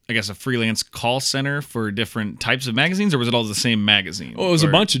freelance call center for different types of magazines, or was it all the same magazine? Well, it was a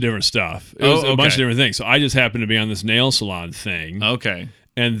bunch of different stuff. It was a bunch of different things. So I just happened to be on this nail salon thing. Okay.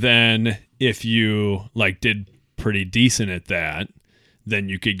 And then if you like did pretty decent at that, then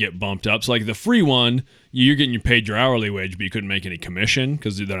you could get bumped up. So like the free one, you're getting paid your hourly wage, but you couldn't make any commission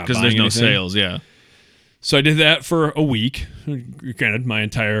because they're not buying there's no anything. Sales. Yeah. So I did that for a week. Granted, my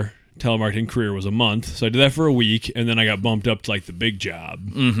entire telemarketing career was a month. So I did that for a week, and then I got bumped up to like the big job,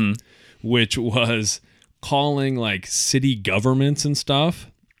 which was calling like city governments and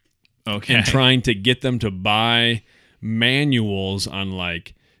stuff. Okay. And trying to get them to buy manuals on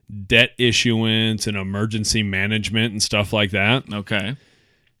like debt issuance and emergency management and stuff like that. Okay.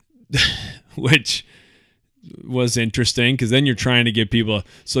 Which was interesting because then you're trying to get people,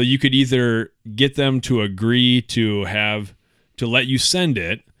 so you could either get them to agree to to let you send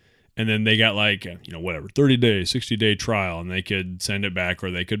it. And then they got like, 30-day, 60-day trial, and they could send it back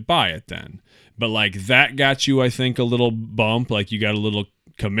or they could buy it then. But like that got you, I think, a little bump. Like you got a little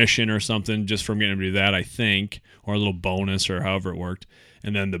commission or something just from getting them to do that, I think, or a little bonus or however it worked.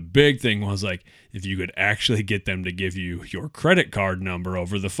 And then the big thing was like if you could actually get them to give you your credit card number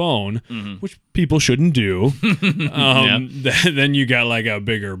over the phone, which people shouldn't do, then you got like a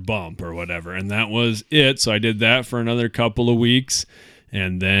bigger bump or whatever. And that was it. So I did that for another couple of weeks.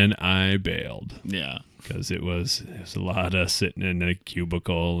 And then I bailed. Yeah. Because it was a lot of sitting in a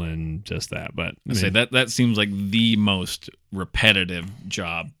cubicle and just that. But I say that seems like the most repetitive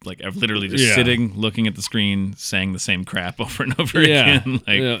job. Like I've literally just sitting, looking at the screen, saying the same crap over and over again.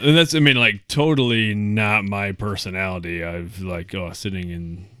 And that's, totally not my personality. I've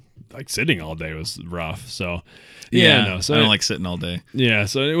sitting all day was rough. So so I don't like sitting all day. Yeah.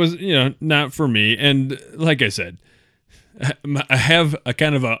 So it was, not for me. And like I said, I have a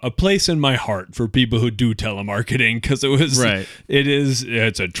kind of a place in my heart for people who do telemarketing because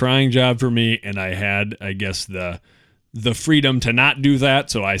it's a trying job for me, and I had, I guess, the freedom to not do that,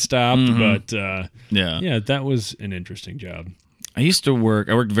 so I stopped. But that was an interesting job. I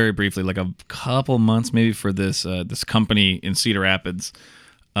worked very briefly, like a couple months maybe, for this company in Cedar Rapids.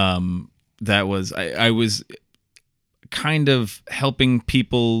 I was kind of helping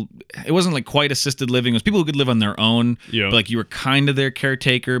people. It wasn't like quite assisted living. It was people who could live on their own. Yeah. But like you were kind of their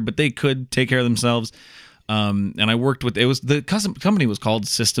caretaker, but they could take care of themselves. And I worked with, the company was called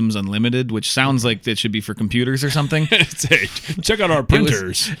Systems Unlimited, which sounds like it should be for computers or something. Check out our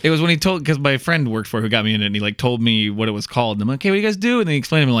printers. It was when he told, because my friend worked for it who got me in it, and he like told me what it was called. And I'm like, okay, what do you guys do? And then he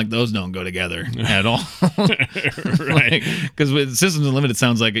explained to me like, those don't go together at all. Right. Because with Systems Unlimited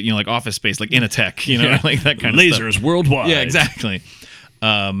sounds like, like Office Space, like Initech, like that kind of stuff. Lasers worldwide. Yeah, exactly.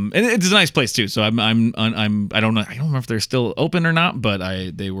 And it's a nice place too. So I don't know. I don't remember if they're still open or not, but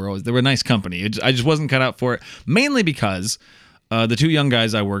they were a nice company. I just wasn't cut out for it, mainly because the two young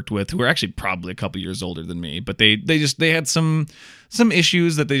guys I worked with, who were actually probably a couple years older than me, but they had some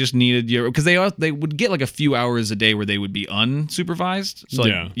issues that they just needed, because they would get like a few hours a day where they would be unsupervised. So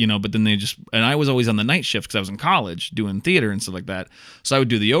but then and I was always on the night shift because I was in college doing theater and stuff like that. So I would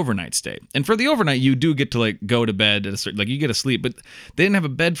do the overnight stay. And for the overnight, you do get to like go to bed at a certain, like you get to sleep, but they didn't have a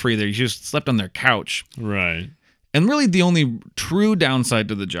bed for you there. You just slept on their couch. Right. And really the only true downside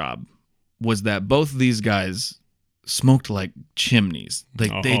to the job was that both of these guys smoked like chimneys.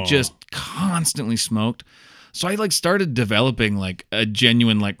 Like they just constantly smoked. So I like started developing like a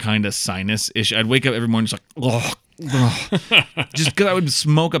genuine like kind of sinus issue. I'd wake up every morning just like, just because I would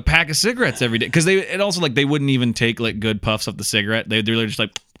smoke a pack of cigarettes every day. Because it also like they wouldn't even take like good puffs off the cigarette. They're just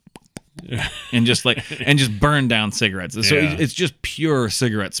like and just burn down cigarettes. So it's just pure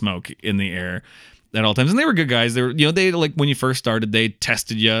cigarette smoke in the air at all times. And they were good guys. They were, they like when you first started, they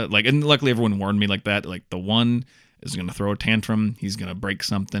tested you like, and luckily everyone warned me like that. Like the one is going to throw a tantrum. He's going to break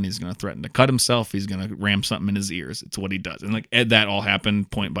something. He's going to threaten to cut himself. He's going to ram something in his ears. It's what he does. And like that all happened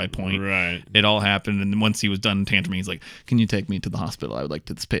point by point. Right. It all happened. And once he was done tantruming, he's like, "Can you take me to the hospital? I would like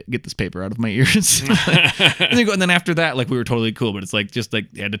to get this paper out of my ears." And then after that, like we were totally cool. But it's like just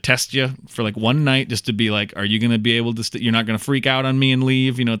like they had to test you for like one night just to be like, "Are you going to be able to? You're not going to freak out on me and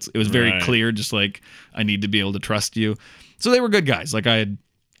leave?" It was very clear. Just like I need to be able to trust you. So they were good guys. Like I had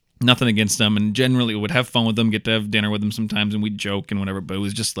nothing against them, and generally would have fun with them, get to have dinner with them sometimes, and we'd joke and whatever. But it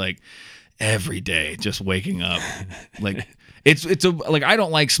was just like every day, just waking up. Like it's like I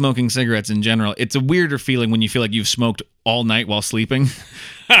don't like smoking cigarettes in general. It's a weirder feeling when you feel like you've smoked all night while sleeping,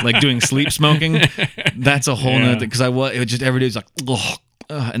 like doing sleep smoking. That's a whole nother thing. Because it was just every day was like, ugh.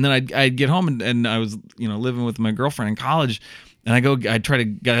 And then I'd get home and I was living with my girlfriend in college. And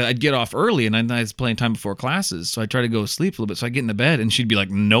I'd get off early, and I was playing time before classes, so I try to go sleep a little bit. So I get into bed, and she'd be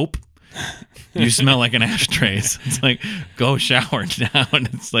like, "Nope, you smell like an ashtray." So it's like, go shower now. And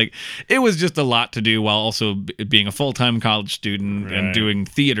it's like, it was just a lot to do while also being a full-time college student and doing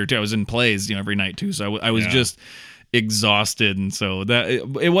theater too. I was in plays, every night too. So I was just exhausted, and so that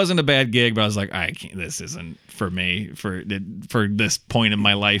it wasn't a bad gig, but I was like, I can't. This isn't for me for this point in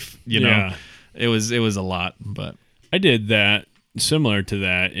my life. It was a lot, but I did that. Similar to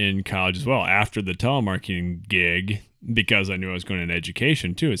that in college as well, after the telemarketing gig, because I knew I was going into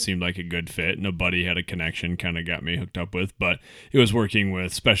education too. It seemed like a good fit, and a buddy had a connection, kind of got me hooked up with, but it was working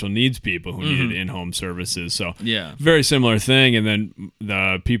with special needs people who needed in-home services. So very similar thing. And then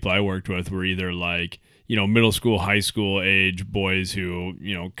the people I worked with were either like, middle school, high school age boys who,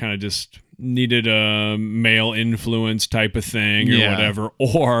 kind of just needed a male influence type of thing or whatever,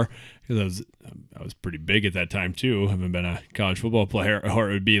 or because I was pretty big at that time too, having been a college football player, or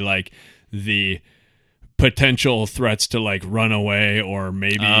it would be like the potential threats to like run away or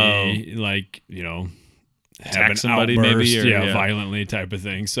maybe like, have an somebody outburst, maybe, or, violently type of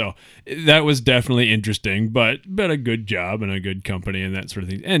thing. So that was definitely interesting, but a good job and a good company and that sort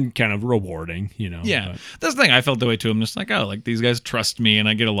of thing, and kind of rewarding, Yeah, but. that's the thing. I felt the way too. I'm just like, oh, like these guys trust me and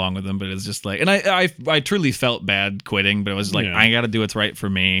I get along with them. But it's just like, and I truly felt bad quitting, but it was like, I got to do what's right for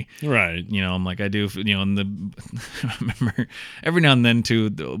me, right? I'm like, I do, and I remember every now and then too,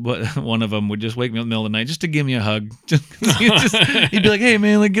 one of them would just wake me up in the middle of the night just to give me a hug. He'd be like, hey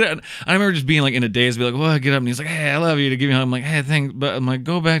man, like get out. I remember just being like in a daze, be like, well, get up, and he's like, hey, I love you, to give me a hug. I'm like, hey, thanks, but I'm like,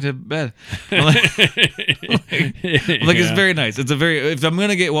 go back to bed. I'm like, it's very nice. It's if I'm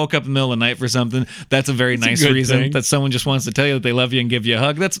gonna get woke up in the middle of the night for something, that's a very nice reason thing. that someone just wants to tell you that they love you and give you a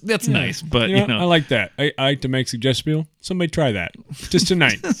hug. That's nice, but I like that. I like to make suggestions. Somebody try that just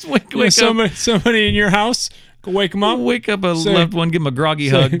tonight. Just wake up. Somebody in your house, go wake them up. Wake up a loved one, give them a groggy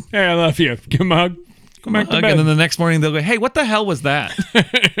hug. Hey, I love you. Give them a hug. Go back to bed. And then the next morning they'll go, hey, what the hell was that?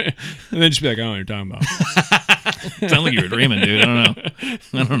 And then just be like, I don't know what you're talking about. Sound like you were dreaming, dude. I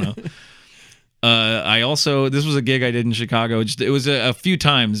don't know. I also, this was a gig I did in Chicago. It was a few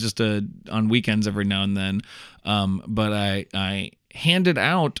times, just on weekends every now and then. But I handed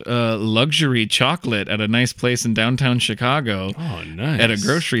out luxury chocolate at a nice place in downtown Chicago. Oh, nice. At a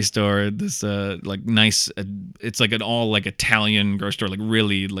grocery store. This like nice, it's like an all like Italian grocery store, like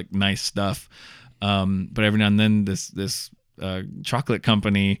really like nice stuff. But every now and then this chocolate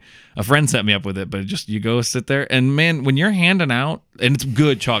company, a friend set me up with it, but just you go sit there and man, when you're handing out, and it's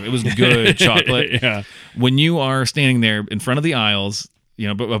good chocolate, it was good chocolate. Yeah. When you are standing there in front of the aisles,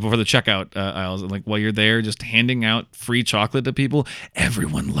 but before the checkout aisles, like while you're there just handing out free chocolate to people,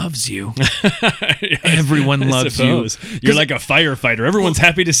 everyone loves you. Everyone loves you. You're like a firefighter. Everyone's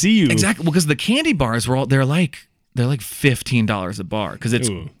happy to see you. Exactly. Well, because the candy bars they're like $15 a bar because it's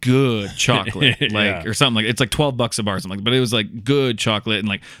good chocolate, or something like it's like $12 a bar, something like. But it was like good chocolate, and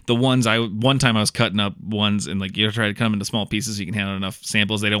like the ones one time I was cutting up ones, and like you try to cut them into small pieces so you can handle enough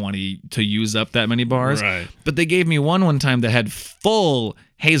samples. They don't want to use up that many bars, right? But they gave me one time that had full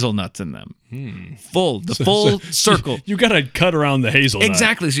hazelnuts in them. Full circle. You gotta cut around the hazelnut.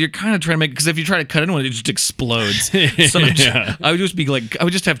 Exactly. So you're kind of trying to make, because if you try to cut into it, it just explodes. So I would just be like, I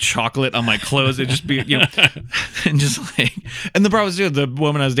would just have chocolate on my clothes. It'd just be, and just like, and the problem was, the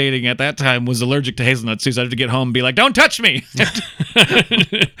woman I was dating at that time was allergic to hazelnuts too. So I had to get home and be like, don't touch me.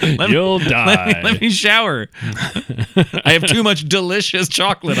 You'll die. Let me shower. I have too much delicious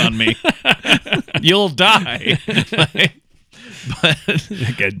chocolate on me. You'll die. But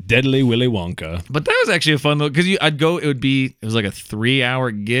like a deadly Willy Wonka. But that was actually a fun look, because it was like a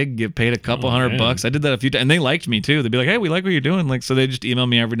 3-hour gig, get paid a couple $100. I did that a few times, and they liked me too. They'd be like, hey, we like what you're doing, like, so they just email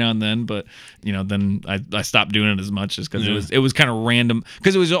me every now and then. But then I stopped doing it as much, just because it was kind of random,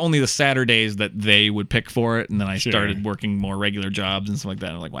 because it was only the Saturdays that they would pick for it, and then I started working more regular jobs and stuff like that.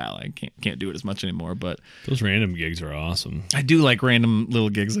 And I'm like, wow, I can't do it as much anymore. But those random gigs are awesome. I do like random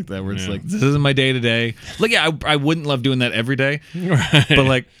little gigs like that, where it's like, this isn't my day to day. Like, I wouldn't love doing that every day. Right. But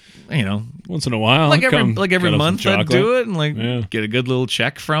like, once in a while, like every month I'd do it and like get a good little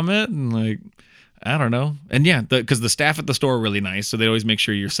check from it, and like, I don't know. And because the staff at the store are really nice, so they always make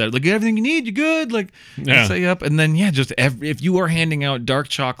sure you're set, like, everything you need, you good, like, set you up. And then just if you are handing out dark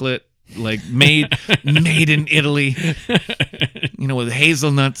chocolate, like made in Italy, with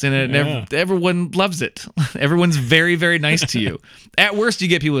hazelnuts in it, and everyone loves it. Everyone's very, very nice to you. At worst, you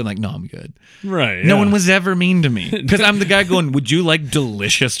get people like, no, I'm good. Right. No one was ever mean to me, because I'm the guy going, would you like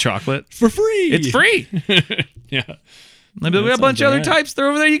delicious chocolate for free? It's free. Yeah. We got a bunch of other types. They're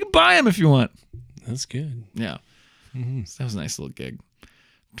over there. You can buy them if you want. That's good. Yeah. Mm-hmm. So that was a nice little gig.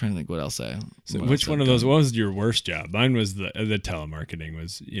 I'm trying to think what else which one of those, what was your worst job? Mine was the telemarketing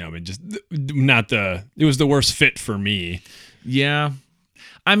was, it was the worst fit for me. Yeah.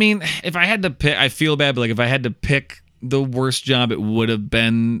 I mean, if I had to pick, I feel bad, but like if I had to pick the worst job, it would have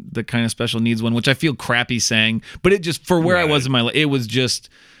been the kind of special needs one, which I feel crappy saying, but it just, for where I was in my life, it was just,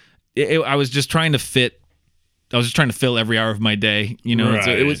 I was just trying to fit, I was just trying to fill every hour of my day, Right.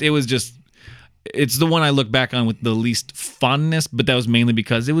 So it was just, it's the one I look back on with the least fondness, but that was mainly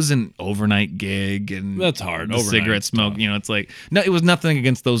because it was an overnight gig, and that's hard. The cigarette smoke, it's like, no, it was nothing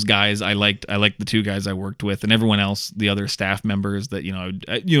against those guys. I liked the two guys I worked with, and everyone else, the other staff members that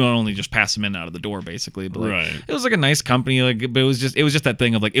only just pass them in out of the door basically. But like, it was like a nice company, like, but it was just that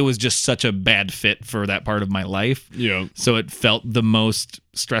thing of like, it was just such a bad fit for that part of my life. Yeah. So it felt the most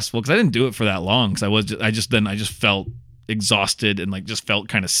stressful, because I didn't do it for that long, because I just felt exhausted and like just felt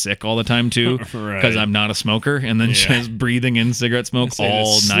kind of sick all the time too, because Right. I'm not a smoker, and then just breathing in cigarette smoke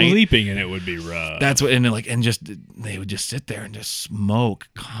all night. Sleeping in it would be rough. That's what, and they would just sit there and just smoke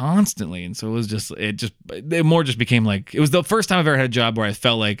constantly, and so it more just became like, it was the first time I've ever had a job where I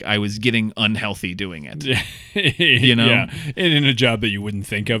felt like I was getting unhealthy doing it. You know, yeah, and in a job that you wouldn't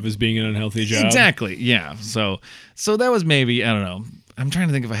think of as being an unhealthy job. Exactly. Yeah. So that was maybe, I don't know. I'm trying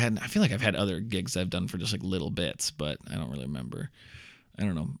to think if I feel like I've had other gigs I've done for just like little bits, but I don't really remember. I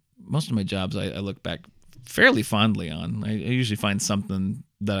don't know. Most of my jobs I look back fairly fondly on. I usually find something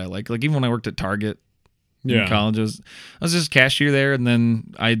that I like. Like even when I worked at Target in college, I was just cashier there, and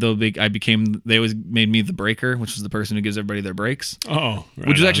then they always made me the breaker, which is the person who gives everybody their breaks. Oh, right,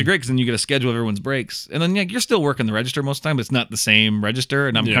 which is actually great, because then you get a schedule of everyone's breaks, and then you're still working the register most of the time, but it's not the same register,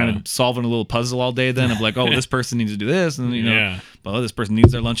 and I'm kind of solving a little puzzle all day then of like, oh, this person needs to do this, and well, this person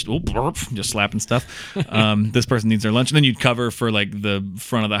needs their lunch. Oh, burp, just slapping stuff. This person needs their lunch, and then you'd cover for like the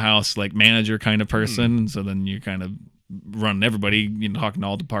front of the house, like manager kind of person, and so then you kind of running everybody, talking to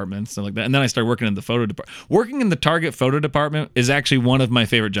all departments, stuff like that. And then I started working in the photo department. Working in the Target photo department is actually one of my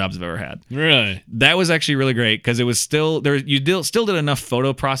favorite jobs I've ever had. Really? That was actually really great, because it was still there. Still did enough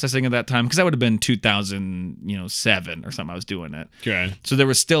photo processing at that time, because that would have been 2007 or something. I was doing it. Okay. So there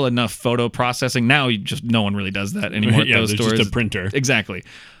was still enough photo processing. Now no one really does that anymore. Yeah, at those there's stores. just a printer. Exactly.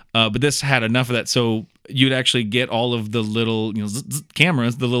 But this had enough of that, so you'd actually get all of the little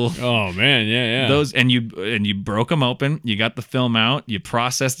cameras, the little those, and you broke them open. You got the film out. You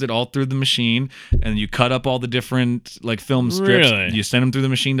processed it all through the machine, and you cut up all the different like film strips. Really? You sent them through the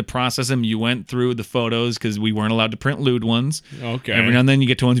machine to process them. You went through the photos, because we weren't allowed to print lewd ones. Okay. Every now and then you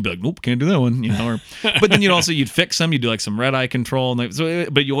get to ones you'd be like, nope, can't do that one. But then you'd fix them. You'd do like some red eye control,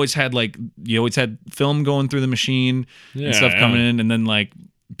 and but you always had film going through the machine and stuff coming in, and then like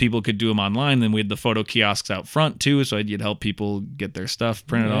people could do them online. Then we had the photo kiosks out front too, so you'd help people get their stuff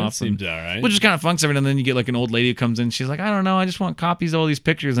printed off. Seems all right. Which is kind of fun, and then you get like an old lady who comes in. She's like, I don't know, I just want copies of all these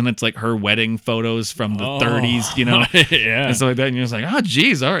pictures, and it's like her wedding photos from the 30s, yeah, and stuff like that. And you're just like, oh,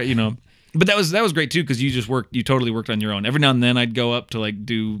 geez, all right, But that was great too, because you totally worked on your own. Every now and then I'd go up to like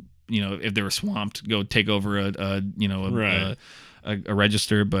do, if they were swamped, go take over a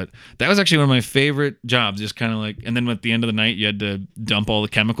register. But that was actually one of my favorite jobs, just kind of like, and then at the end of the night you had to dump all the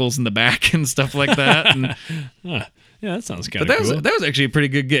chemicals in the back and stuff like that. And yeah, that sounds kind of cool. That was actually a pretty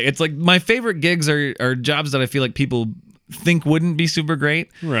good gig. It's like my favorite gigs are jobs that I feel like people think wouldn't be super great,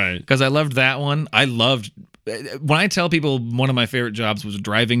 right? Because I loved that one. When I tell people one of my favorite jobs was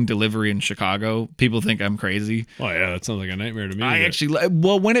driving delivery in Chicago, people think I'm crazy. Oh yeah, that sounds like a nightmare to me.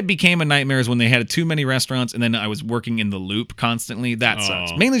 When it became a nightmare is when they had too many restaurants, and then I was working in the loop constantly. That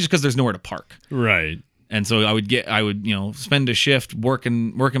sucks. Mainly just because there's nowhere to park. Right. And so I would spend a shift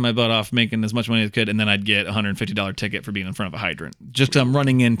working my butt off, making as much money as I could, and then I'd get a $150 ticket for being in front of a hydrant, just because I'm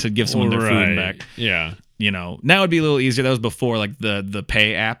running in to give someone their food back. Yeah. Now it'd be a little easier. That was before like the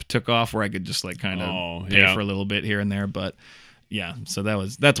pay app took off, where I could just like kind of pay for a little bit here and there. But yeah, so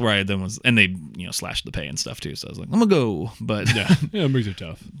that's where I then was, and they slashed the pay and stuff too. So I was like, I'm gonna go, but yeah, moves are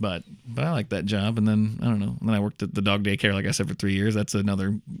tough. But I like that job, and then I don't know. And then I worked at the dog daycare, like I said, for 3 years. That's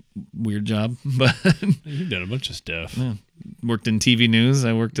another weird job, but you've done a bunch of stuff. Yeah. Worked in TV news.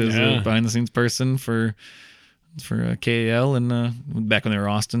 I worked as a behind the scenes person for KAL, and back when they were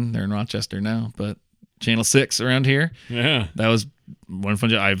Austin, they're in Rochester now, but Channel 6 around here. Yeah. That was one fun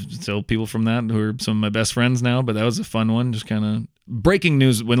job. I've still people from that who are some of my best friends now, but that was a fun one. Just kind of breaking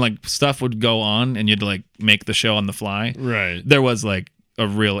news when like stuff would go on and you had to like make the show on the fly. Right. There was like a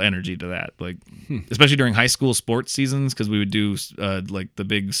real energy to that. Like, especially during high school sports seasons, because we would do like the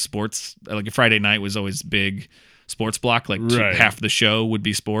big sports, like a Friday night was always big sports block. Like half the show would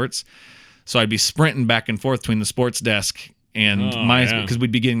be sports. So I'd be sprinting back and forth between the sports desk and because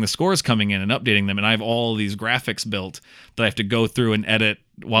we'd be getting the scores coming in and updating them, and I have all these graphics built that I have to go through and edit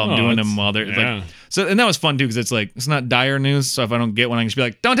while I'm doing them while they're like, so. And that was fun too, because it's like, it's not dire news, so if I don't get one, I can just be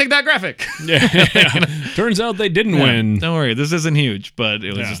like, don't take that graphic. Turns out they didn't win. Don't worry, this isn't huge, but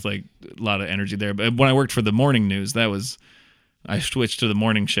it was just like a lot of energy there. But when I worked for the morning news, I switched to the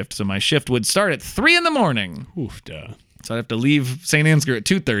morning shift, so my shift would start at 3 a.m. Oof, duh. So I'd have to leave St. Ansgar at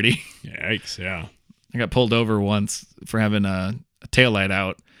 2:30. Yikes! Yeah. I got pulled over once for having a taillight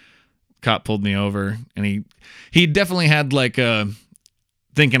out. Cop pulled me over, and he definitely had like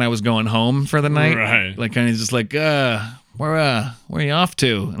thinking I was going home for the night. Right. Like kind of just like, where are you off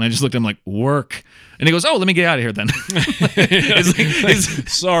to? And I just looked at him like, work. And he goes, oh, let me get out of here then.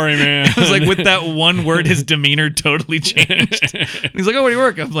 Sorry, man. I was like, with that one word, his demeanor totally changed. And he's like, oh, where do you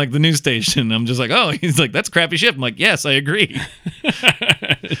work? I'm like, the news station. I'm just like, oh, he's like, that's a crappy shift. I'm like, yes, I agree.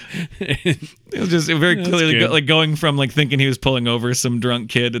 It was just very clearly like going from like thinking he was pulling over some drunk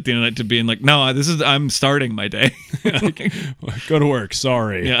kid at the end of the night to being like, no, I'm starting my day. Go to work.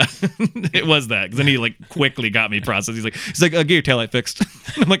 Sorry. Yeah, it was that. Because then he like quickly got me processed. He's like, get your taillight fixed.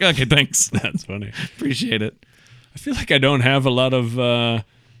 I'm like, okay, thanks. That's funny. Appreciate it. I feel like I don't have a lot of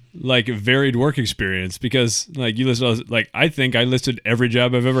like varied work experience because like you listed, like I think I listed every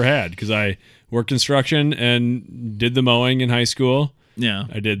job I've ever had because I worked construction and did the mowing in high school. Yeah,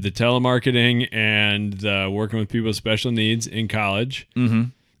 I did the telemarketing and working with people with special needs in college. Mm-hmm.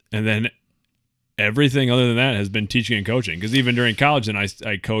 And then everything other than that has been teaching and coaching because even during college, then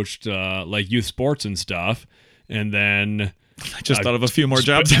I coached like youth sports and stuff, and then. I just thought of a few more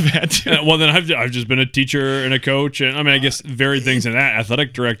jobs I've had too. Well, then I've just been a teacher and a coach, and I mean, I guess varied things in that,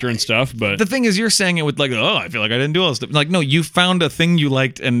 athletic director and stuff. But the thing is, you're saying it with like, oh, I feel like I didn't do all this stuff. Like, no, you found a thing you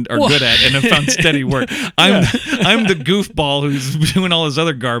liked and are good at, and have found steady work. I'm the goofball who's doing all this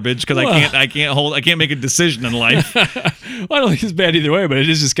other garbage because I can't make a decision in life. Well, I don't think it's bad either way, but it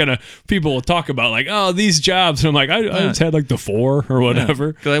is just kind of people will talk about like, oh, these jobs, and I'm like, I just had like the 4 or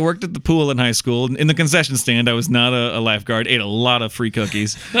whatever. Because I worked at the pool in high school. In the concession stand, I was not a lifeguard. Ate a lot of free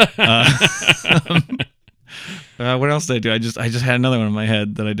cookies. What else did I do? I just had another one in my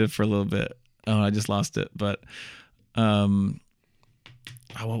head that I did for a little bit. Oh, I just lost it. But what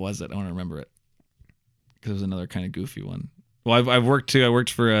was it? I want to remember it because it was another kind of goofy one. Well, I've worked too. I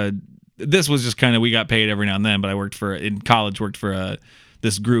worked for this was just kind of, we got paid every now and then, but I worked in college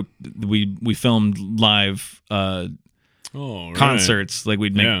this group. We filmed live concerts. Like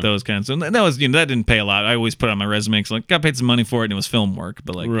we'd make those kinds of, and that was, that didn't pay a lot. I always put it on my resume because like got paid some money for it and it was film work,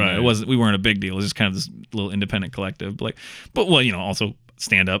 but like we weren't a big deal. It was just kind of this little independent collective. But also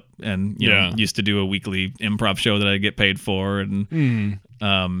stand up and used to do a weekly improv show that I get paid for and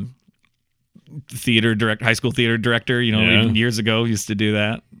high school theater director, even years ago used to do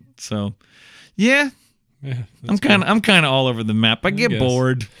that. So I'm kind of all over the map. I get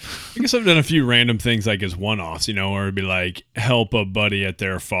bored. I guess I've done a few random things like as one-offs, or it'd be like help a buddy at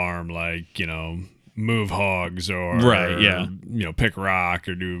their farm, like, move hogs or pick rock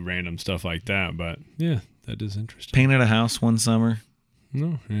or do random stuff like that. But yeah, that is interesting. Painted a house one summer.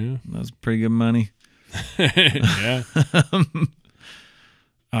 No, yeah. That was pretty good money. Yeah.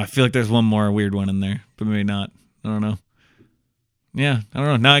 I feel like there's one more weird one in there, but maybe not. I don't know. Yeah, I don't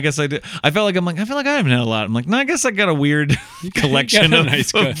know. Now I guess I do. I feel like I haven't had a lot. I'm like, no, I guess I got a weird collection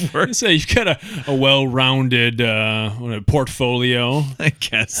of work. So you've got a well-rounded portfolio. I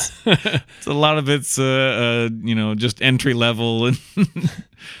guess. It's a lot of it's just entry level and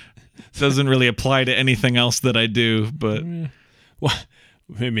doesn't really apply to anything else that I do. But what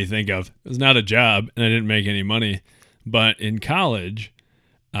made me think of, it was not a job and I didn't make any money, but in college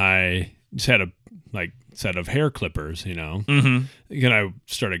I just had a set of hair clippers, and I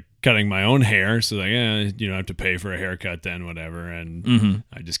started cutting my own hair, so you don't have to pay for a haircut then, whatever, and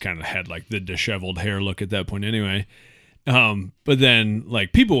I just kind of had like the disheveled hair look at that point anyway. But then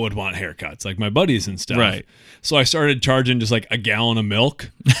like people would want haircuts, like my buddies and stuff. Right. So I started charging just like a gallon of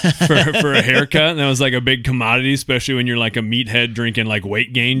milk for a haircut. And that was like a big commodity, especially when you're like a meathead drinking like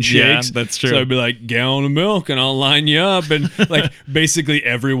weight gain shakes. Yeah, that's true. So I'd be like, gallon of milk and I'll line you up. And like basically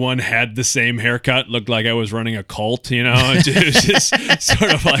everyone had the same haircut. Looked like I was running a cult, It was just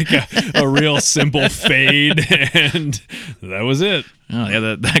sort of like a real simple fade. And that was it. Oh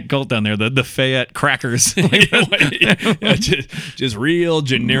yeah, that cult down there, the Fayette crackers. Just real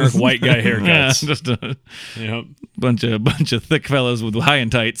generic white guy haircuts. Yeah, just a bunch of thick fellows with high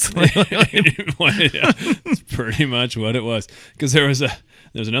and tights. That's pretty much what it was. Because there was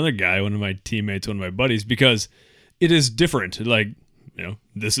another guy, one of my teammates, one of my buddies, because it is different. Like,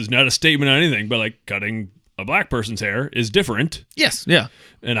 this is not a statement on anything, but like cutting a black person's hair is different. Yes. Yeah.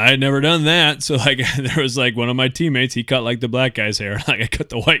 And I had never done that. So like there was like one of my teammates, he cut like the black guy's hair. Like I cut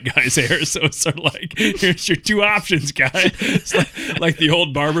the white guy's hair. So it's sort of like, here's your 2 options, guy. It's like the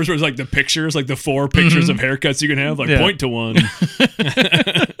old barbers where it's like the pictures, like the 4 pictures of haircuts you can have, like point to one.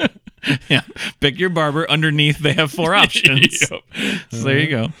 Yeah. Pick your barber. Underneath they have 4 options. Yep. So there you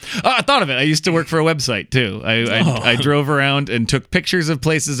go. Oh, I thought of it. I used to work for a website too. I drove around and took pictures of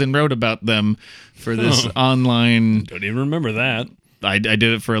places and wrote about them for this online. Don't even remember that. I did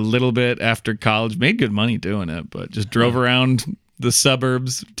it for a little bit after college. Made good money doing it, but just drove around the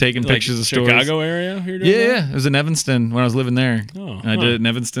suburbs taking pictures of stores. Chicago area? Yeah. It was in Evanston when I was living there. I did it in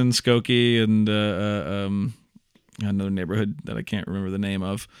Evanston, Skokie, and another neighborhood that I can't remember the name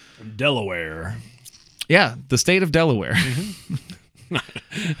of. Delaware. Yeah, the state of Delaware.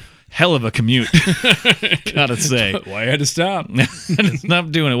 Hell of a commute, gotta say. Why I had to stop. I had to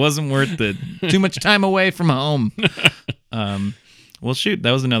stop doing it. It wasn't worth it. Too much time away from home. Well, shoot,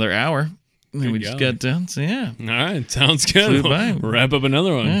 that was another hour. And we just got done. So yeah. All right, sounds good. We'll wrap up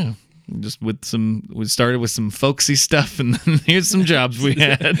another one. Yeah. Just we started with some folksy stuff, and then here's some jobs we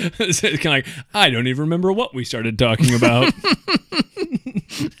had. It's kind of like, I don't even remember what we started talking about.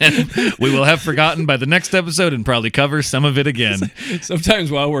 And we will have forgotten by the next episode and probably cover some of it again.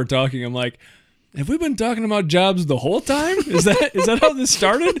 Sometimes while we're talking, I'm like, have we been talking about jobs the whole time? Is that how this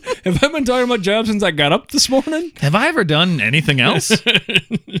started? Have I been talking about jobs since I got up this morning? Have I ever done anything else?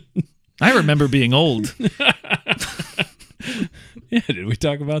 I remember being old. Yeah, did we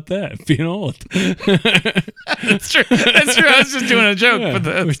talk about that? Being old. That's true. I was just doing a joke. Yeah,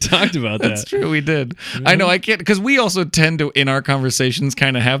 but we talked about that. That's true. We did. Yeah. I know. I can't, because we also tend to, in our conversations,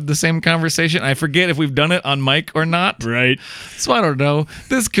 kind of have the same conversation. I forget if we've done it on mic or not. Right. So I don't know.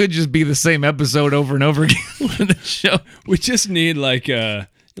 This could just be the same episode over and over again for the show. We just need like a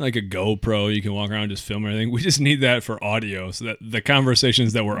GoPro. You can walk around and just film everything. We just need that for audio, so that the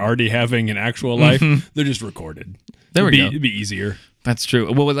conversations that we're already having in actual life, they're just recorded. There we go. It'd be easier. That's true.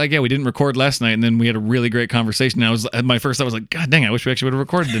 Well, we didn't record last night, and then we had a really great conversation. I was like, God dang, I wish we actually would have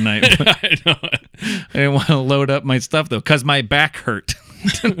recorded tonight. I know. I didn't want to load up my stuff though, because my back hurt.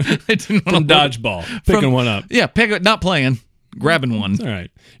 I didn't want to dodgeball, picking one up. Yeah, not playing, grabbing one. All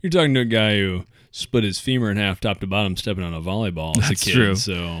right, you're talking to a guy who split his femur in half, top to bottom, stepping on a volleyball as a kid. True.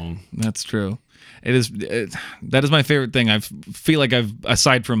 So that's true. That is my favorite thing. I feel like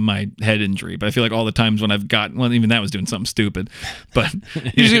aside from my head injury, but I feel like all the times when even that was doing something stupid. But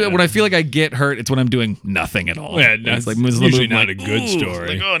usually when I feel like I get hurt, it's when I'm doing nothing at all. Yeah, that's usually not a good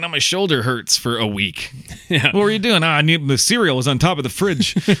story. Like, oh, now my shoulder hurts for a week. Yeah. What were you doing? The cereal was on top of the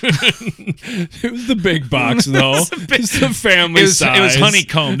fridge. It was the big box, though. It's the family size. It was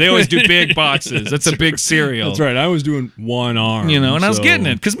honeycomb. They always do big boxes. That's a big cereal. That's right. I was doing one arm. And I was getting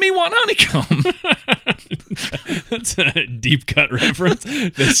it because me want honeycomb. That's a deep cut reference.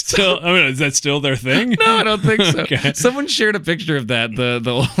 Is that still their thing? No, I don't think so. Okay. Someone shared a picture of that. The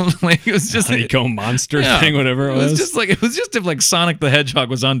old like it was just honeycomb monster thing, whatever it was. It was just if like Sonic the Hedgehog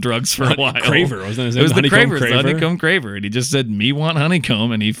was on drugs for a while. Craver, wasn't his name? It was the honeycomb Craver, and he just said, "Me want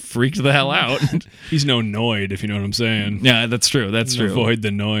honeycomb," and he freaked the hell out. He's no Noid, if you know what I'm saying. Yeah, that's true. That's true. Avoid the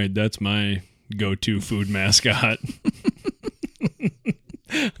Noid. That's my go-to food mascot.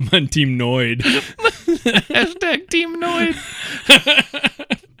 I'm on Team Noid. Hashtag Team Noid.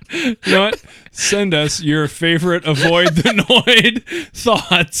 You know what? Send us your favorite avoid the Noid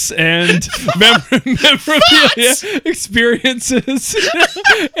thoughts and memorabilia experiences.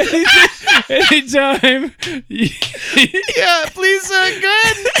 Anytime. Yeah, please go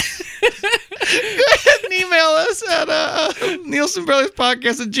ahead and email us at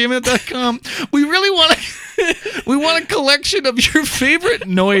NielsenBrothersPodcast@gmail.com. We really want a collection of your favorite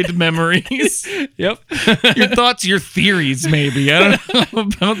Noid memories. Yep. Your thoughts, your theories, maybe. I don't know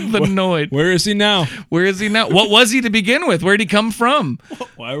about the Noid. Where is he now? What was he to begin with? Where'd he come from?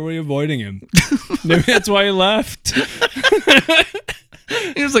 Why were we avoiding him? Maybe that's why he left.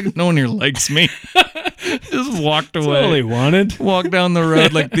 He was like, no one here likes me. Just walked away. That's all he wanted. Walked down the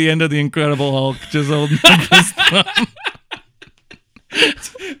road like the end of the Incredible Hulk, just holding up his thumb.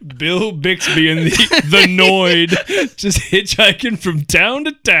 Bill Bixby and the Noid just hitchhiking from town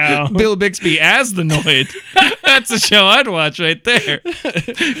to town. Bill Bixby as the Noid. That's a show I'd watch right there.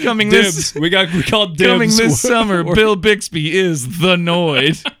 Dibs. We called Dibs. Coming this summer, Bill Bixby is the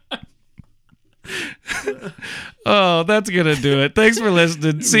Noid. Oh, that's gonna do it. Thanks for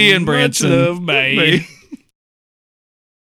listening. See you in Branson. Much love, bye.